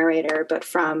single narrator, but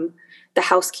from the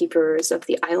housekeepers of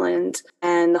the island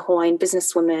and the Hawaiian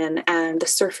businesswomen and the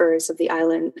surfers of the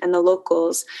island and the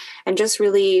locals, and just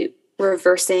really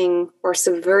reversing or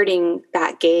subverting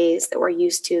that gaze that we're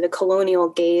used to, the colonial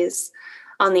gaze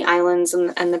on the islands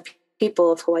and the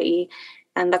people of Hawaii.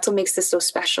 And that's what makes this so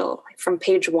special. From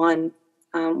page 1,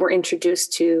 we're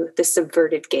introduced to the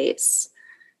subverted gaze.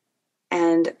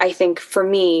 And I think for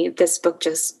me, this book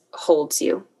just holds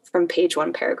you from page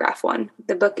 1, paragraph 1.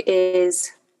 The book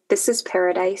is This is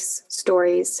Paradise,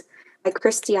 Stories by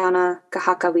Christiana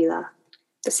Kahakawila.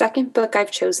 The second book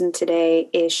I've chosen today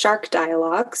is Shark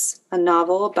Dialogues, a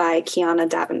novel by Kiana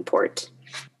Davenport.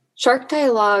 Shark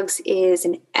Dialogues is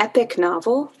an epic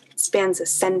novel. It spans a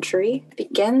century. It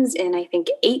begins in, I think,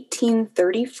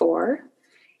 1834.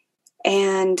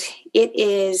 And it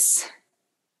is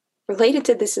related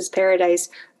to This is Paradise,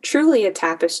 truly a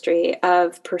tapestry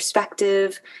of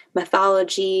perspective,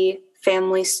 mythology,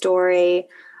 family story,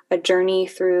 a journey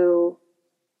through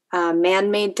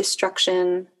man-made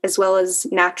destruction, as well as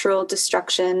natural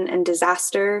destruction and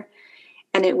disaster.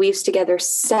 And it weaves together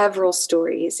several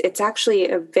stories. It's actually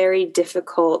a very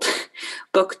difficult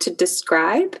book to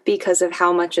describe because of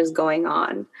how much is going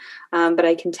on. But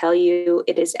I can tell you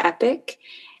it is epic.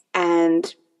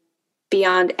 And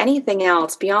beyond anything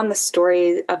else, beyond the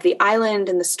story of the island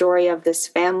and the story of this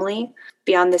family,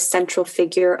 beyond the central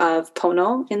figure of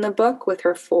Pono in the book with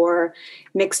her 4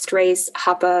 mixed-race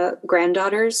Hapa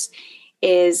granddaughters,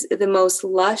 is the most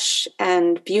lush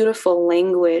and beautiful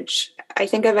language I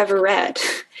think I've ever read.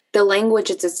 The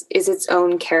language is its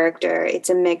own character. It's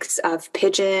a mix of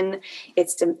pidgin.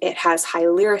 It has high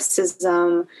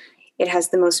lyricism. It has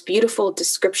the most beautiful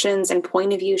descriptions and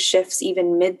point of view shifts,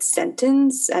 even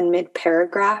mid-sentence and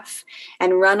mid-paragraph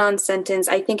and run-on sentence.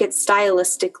 I think it's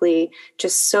stylistically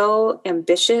just so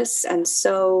ambitious and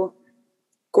so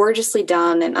gorgeously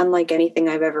done and unlike anything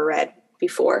I've ever read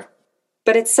before.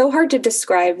 But it's so hard to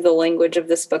describe the language of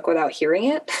this book without hearing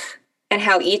it and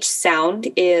how each sound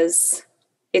is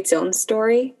its own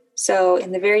story. So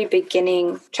in the very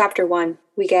beginning, chapter 1,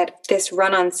 we get this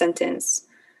run-on sentence.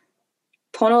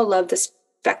 Pono loved the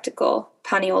spectacle,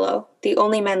 Paniolo, the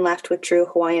only men left with true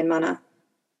Hawaiian mana.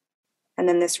 And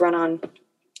then this run-on.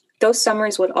 Those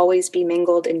summers would always be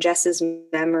mingled in Jess's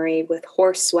memory with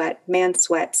horse sweat, man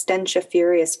sweat, stench of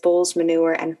furious bull's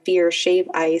manure, and fear, shave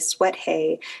ice, wet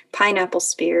hay, pineapple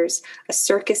spears, a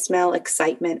circus smell,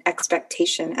 excitement,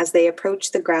 expectation as they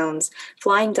approached the grounds,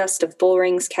 flying dust of bull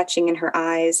rings catching in her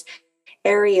eyes,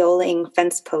 areoling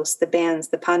fence posts, the bands,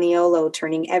 the Paniolo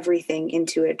turning everything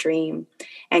into a dream,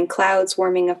 and clouds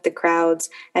warming up the crowds,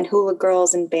 and hula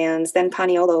girls and bands, then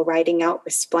Paniolo riding out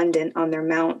resplendent on their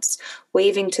mounts,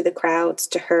 waving to the crowds,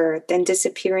 to her, then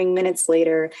disappearing minutes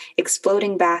later,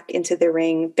 exploding back into the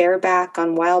ring, bareback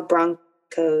on wild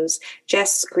broncos,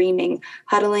 Jess screaming,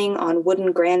 huddling on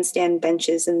wooden grandstand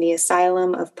benches in the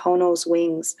asylum of Pono's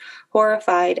wings,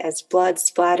 horrified as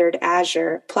blood-splattered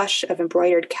azure, plush of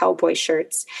embroidered cowboy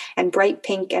shirts, and bright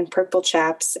pink and purple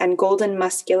chaps, and golden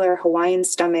muscular Hawaiian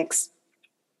stomachs,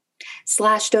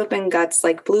 slashed open guts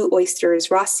like blue oysters,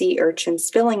 raw sea urchins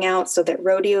spilling out so that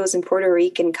rodeos in Puerto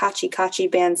Rican kachi-kachi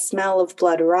bands smell of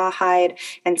blood rawhide,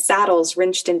 and saddles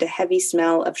rinsed into heavy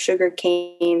smell of sugar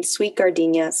cane, sweet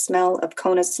gardenia, smell of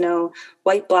Kona snow,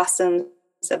 white blossoms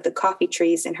of the coffee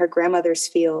trees in her grandmother's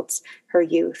fields, her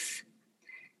youth.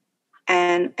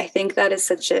 And I think that is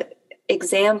such an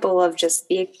example of just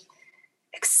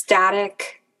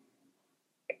ecstatic,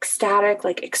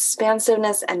 like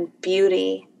expansiveness and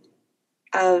beauty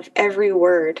of every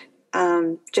word.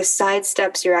 Just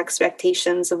sidesteps your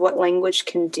expectations of what language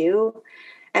can do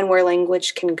and where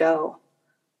language can go.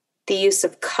 The use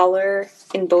of color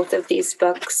in both of these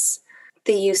books,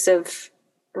 the use of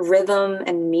rhythm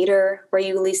and meter where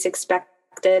you least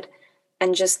expected,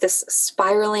 and just this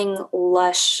spiraling,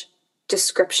 lush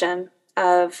description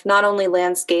of not only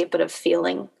landscape, but of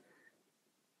feeling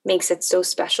makes it so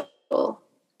special.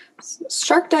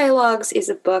 Shark Dialogues is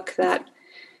a book that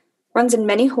runs in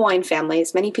many Hawaiian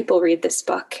families. Many people read this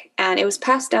book, and it was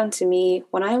passed down to me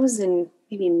when I was in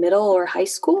maybe middle or high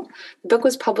school. The book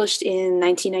was published in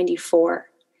 1994,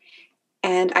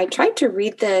 and I tried to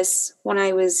read this when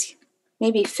I was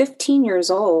maybe 15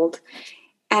 years old,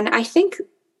 and I think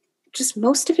just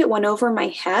most of it went over my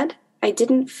head. I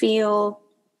didn't feel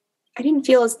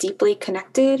as deeply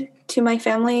connected to my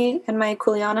family and my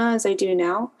kuleana as I do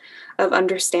now, of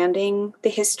understanding the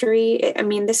history. I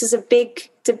mean, this is a big,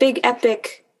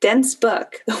 epic, dense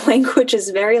book. The language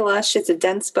is very lush. It's a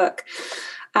dense book.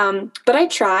 But I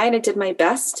tried. I did my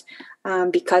best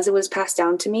because it was passed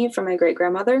down to me from my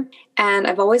great-grandmother. And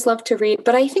I've always loved to read,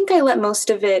 but I think I let most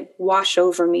of it wash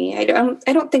over me. I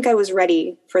don't think I was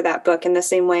ready for that book in the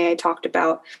same way I talked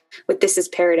about with This is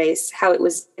Paradise, how it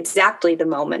was exactly the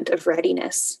moment of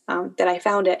readiness that I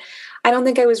found it. I don't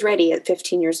think I was ready at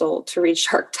 15 years old to read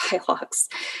Shark Dialogues.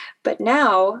 But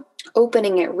now,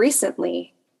 opening it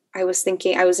recently, I was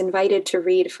invited to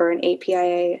read for an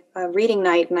APIA reading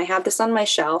night, and I had this on my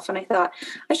shelf, and I thought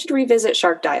I should revisit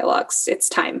Shark Dialogues. It's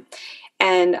time.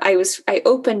 And I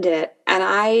opened it, and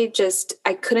I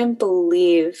couldn't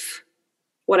believe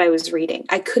what I was reading.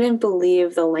 I couldn't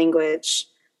believe the language,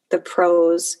 the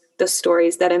prose, the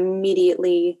stories that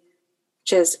immediately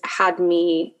just had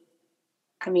me.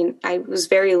 I mean, I was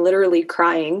very literally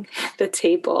crying at the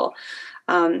table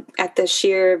at the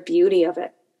sheer beauty of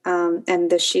it.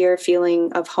 And the sheer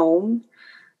feeling of home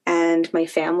and my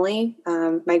family.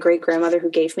 My great-grandmother who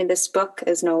gave me this book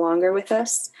is no longer with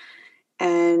us.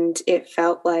 And it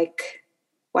felt like,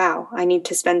 wow, I need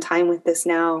to spend time with this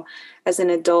now as an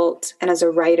adult and as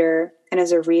a writer and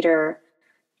as a reader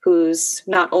who's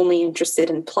not only interested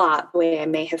in plot the way I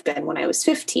may have been when I was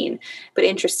 15, but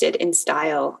interested in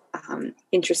style,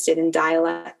 interested in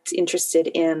dialect, interested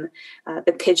in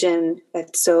the pidgin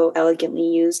that's so elegantly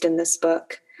used in this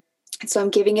book. So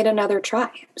I'm giving it another try,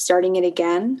 starting it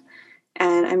again,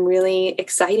 and I'm really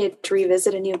excited to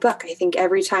revisit a new book. I think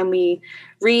every time we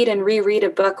read and reread a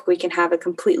book, we can have a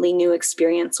completely new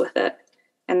experience with it,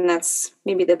 and that's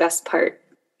maybe the best part.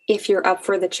 If you're up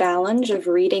for the challenge of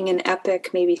reading an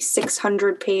epic, maybe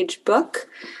 600-page book,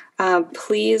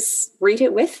 please read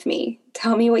it with me.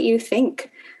 Tell me what you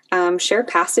think. Share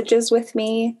passages with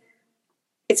me.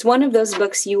 It's one of those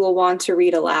books you will want to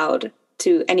read aloud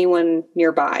to anyone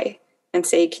nearby and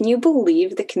say, can you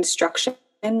believe the construction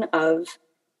of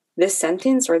this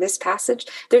sentence or this passage?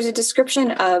 There's a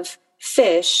description of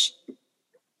fish.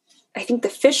 I think the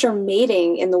fish are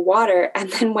mating in the water.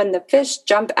 And then when the fish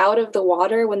jump out of the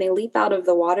water, when they leap out of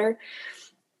the water,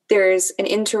 there's an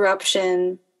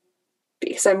interruption,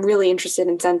 because I'm really interested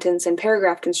in sentence and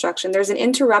paragraph construction. There's an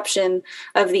interruption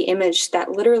of the image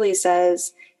that literally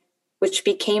says, which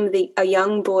became a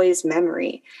young boy's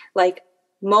memory. Like,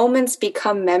 moments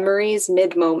become memories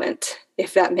mid-moment,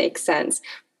 if that makes sense.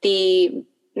 The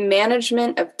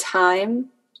management of time,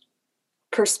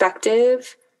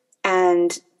 perspective,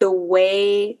 and the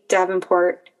way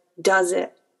Davenport does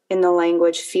it in the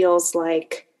language feels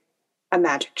like a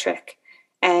magic trick.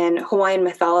 And Hawaiian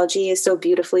mythology is so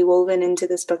beautifully woven into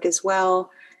this book as well.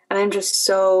 And I'm just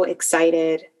so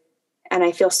excited, and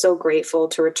I feel so grateful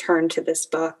to return to this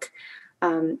book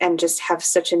and just have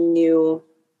such a new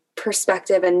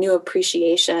perspective and new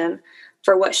appreciation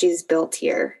for what she's built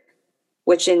here,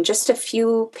 which in just a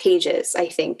few pages, I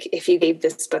think if you gave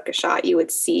this book a shot, you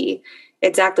would see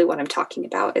exactly what I'm talking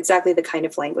about, exactly the kind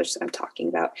of language that I'm talking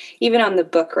about. Even on the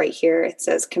book right here, it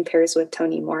says compares with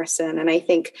Toni Morrison. And I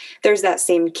think there's that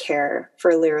same care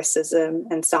for lyricism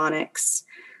and sonics,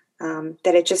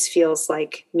 that it just feels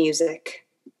like music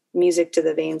to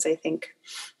the veins, I think.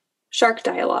 Shark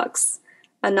Dialogues,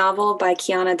 a novel by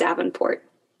Kiana Davenport.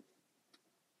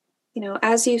 You know,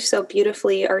 as you so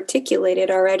beautifully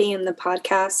articulated already in the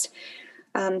podcast,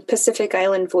 Pacific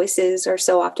Island voices are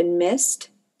so often missed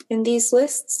in these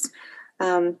lists.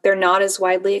 They're not as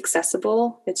widely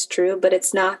accessible, it's true, but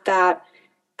it's not that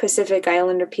Pacific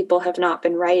Islander people have not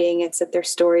been writing, it's that their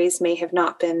stories may have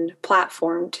not been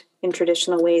platformed in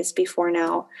traditional ways before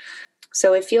now.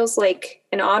 So it feels like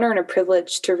an honor and a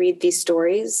privilege to read these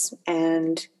stories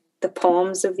and the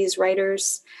poems of these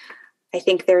writers. I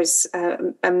think there's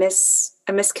a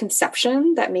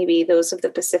misconception that maybe those of the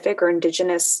Pacific or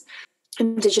indigenous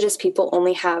people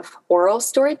only have oral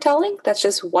storytelling. That's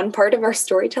just one part of our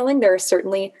storytelling. There are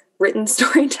certainly written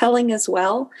storytelling as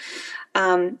well.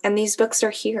 And these books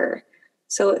are here.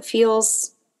 So it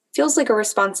feels like a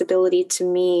responsibility to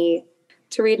me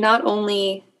to read not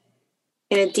only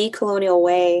in a decolonial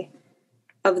way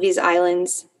of these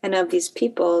islands and of these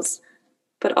peoples,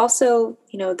 but also,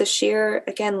 the sheer,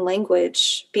 again,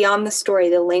 language beyond the story,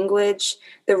 the language,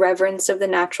 the reverence of the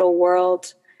natural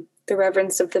world, the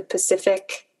reverence of the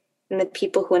Pacific and the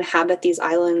people who inhabit these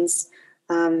islands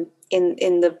in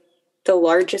the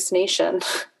largest nation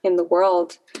in the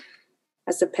world,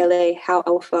 as the Pele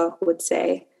Hau'aufa would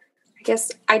say. I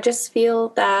guess I just feel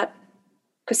that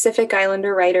Pacific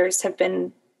Islander writers have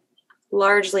been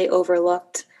largely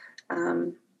overlooked,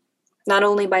 not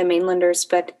only by mainlanders,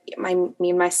 but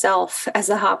myself as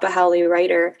a Ha'apahali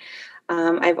writer.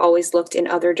 I've always looked in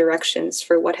other directions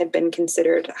for what had been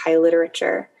considered high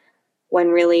literature, when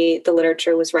really the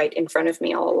literature was right in front of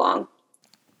me all along.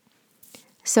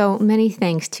 So many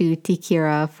thanks to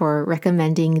Tikira for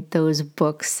recommending those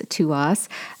books to us.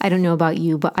 I don't know about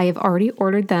you, but I have already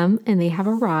ordered them and they have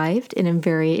arrived, and I'm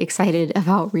very excited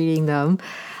about reading them.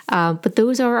 But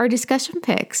those are our discussion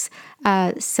picks.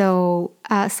 So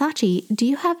Sachi, do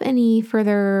you have any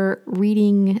further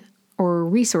reading or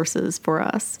resources for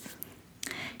us?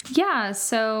 Yeah,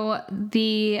 so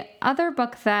the other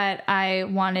book that I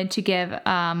wanted to give a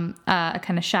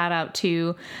kind of shout out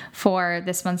to for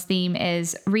this month's theme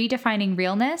is Redefining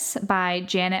Realness by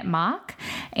Janet Mock.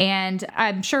 And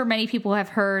I'm sure many people have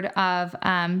heard of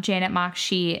Janet Mock.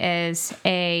 She is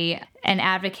an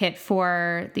advocate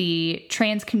for the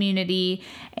trans community.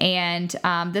 And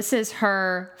this is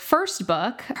her first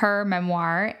book, her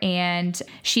memoir, and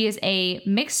she is a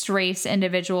mixed race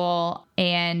individual.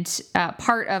 And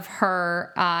part of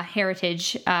her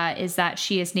heritage is that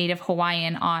she is Native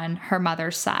Hawaiian on her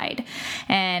mother's side.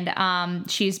 And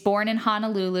she's born in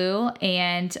Honolulu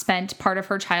and spent part of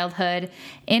her childhood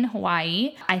in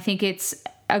Hawaii. I think it's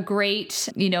a great,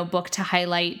 book to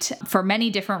highlight for many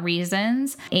different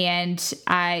reasons. And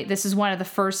this is one of the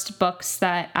first books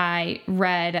that I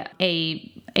read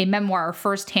a memoir or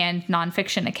firsthand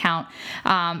nonfiction account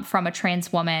from a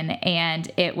trans woman. And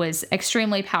it was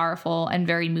extremely powerful and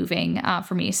very moving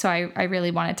for me. So I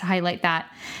really wanted to highlight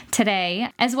that today,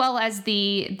 as well as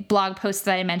the blog post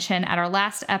that I mentioned at our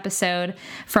last episode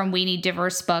from We Need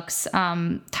Diverse Books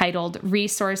titled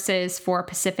Resources for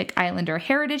Pacific Islander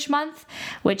Heritage Month,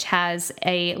 which has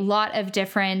a lot of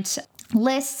different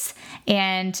lists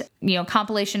and,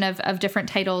 compilation of different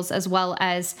titles, as well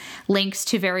as links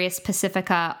to various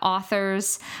Pacifica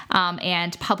authors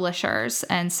and publishers.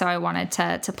 And so I wanted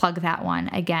to plug that one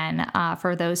again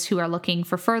for those who are looking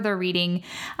for further reading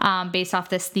based off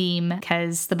this theme,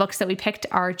 because the books that we picked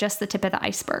are just the tip of the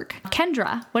iceberg.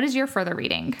 Kendra, what is your further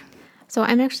reading? So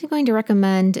I'm actually going to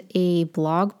recommend a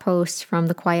blog post from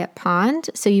The Quiet Pond.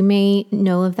 So you may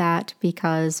know of that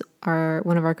because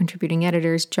one of our contributing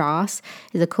editors, Joss,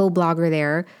 is a co-blogger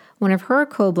there. One of her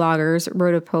co-bloggers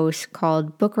wrote a post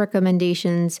called Book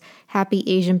Recommendations, Happy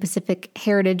Asian Pacific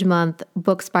Heritage Month,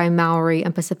 Books by Maori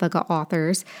and Pacifica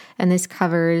Authors. And this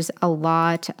covers a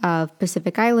lot of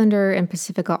Pacific Islander and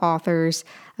Pacifica authors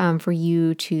for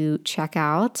you to check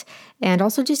out. And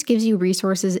also just gives you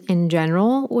resources in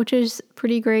general, which is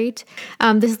pretty great.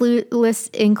 This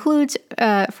list includes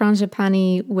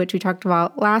Frangipani, which we talked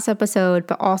about last episode,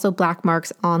 but also Black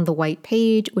Marks on the White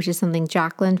Page, which is something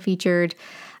Jacqueline featured,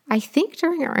 I think,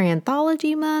 during our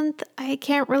anthology month. I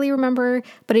can't really remember,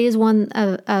 but it is one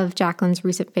of Jacqueline's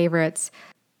recent favorites.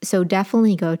 So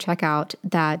definitely go check out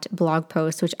that blog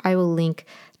post, which I will link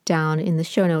down in the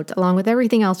show notes, along with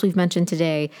everything else we've mentioned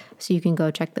today, so you can go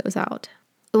check those out.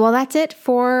 Well, that's it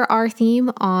for our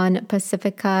theme on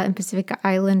Pacifica and Pacific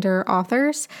Islander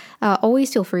authors.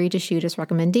 Always feel free to shoot us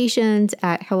recommendations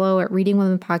at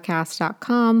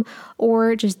hello@readingwomenpodcast.com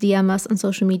or just DM us on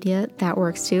social media. That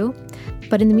works too.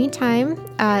 But in the meantime,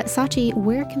 Sachi,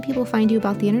 where can people find you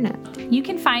about the internet? You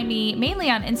can find me mainly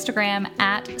on Instagram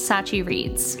at Sachi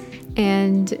Reads.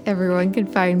 And everyone can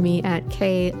find me at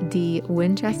KD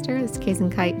Winchester. That's K as in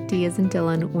kite, D as in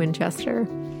Dylan, Winchester.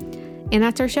 And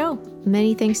that's our show.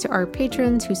 Many thanks to our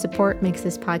patrons whose support makes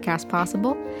this podcast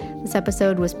possible. This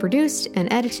episode was produced and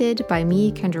edited by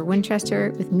me, Kendra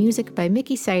Winchester, with music by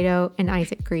Mickey Saito and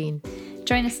Isaac Green.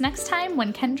 Join us next time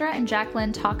when Kendra and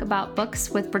Jacqueline talk about books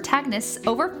with protagonists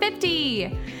over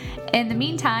 50. In the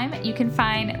meantime, you can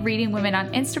find Reading Women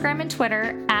on Instagram and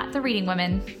Twitter at The Reading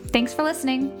Women. Thanks for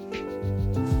listening.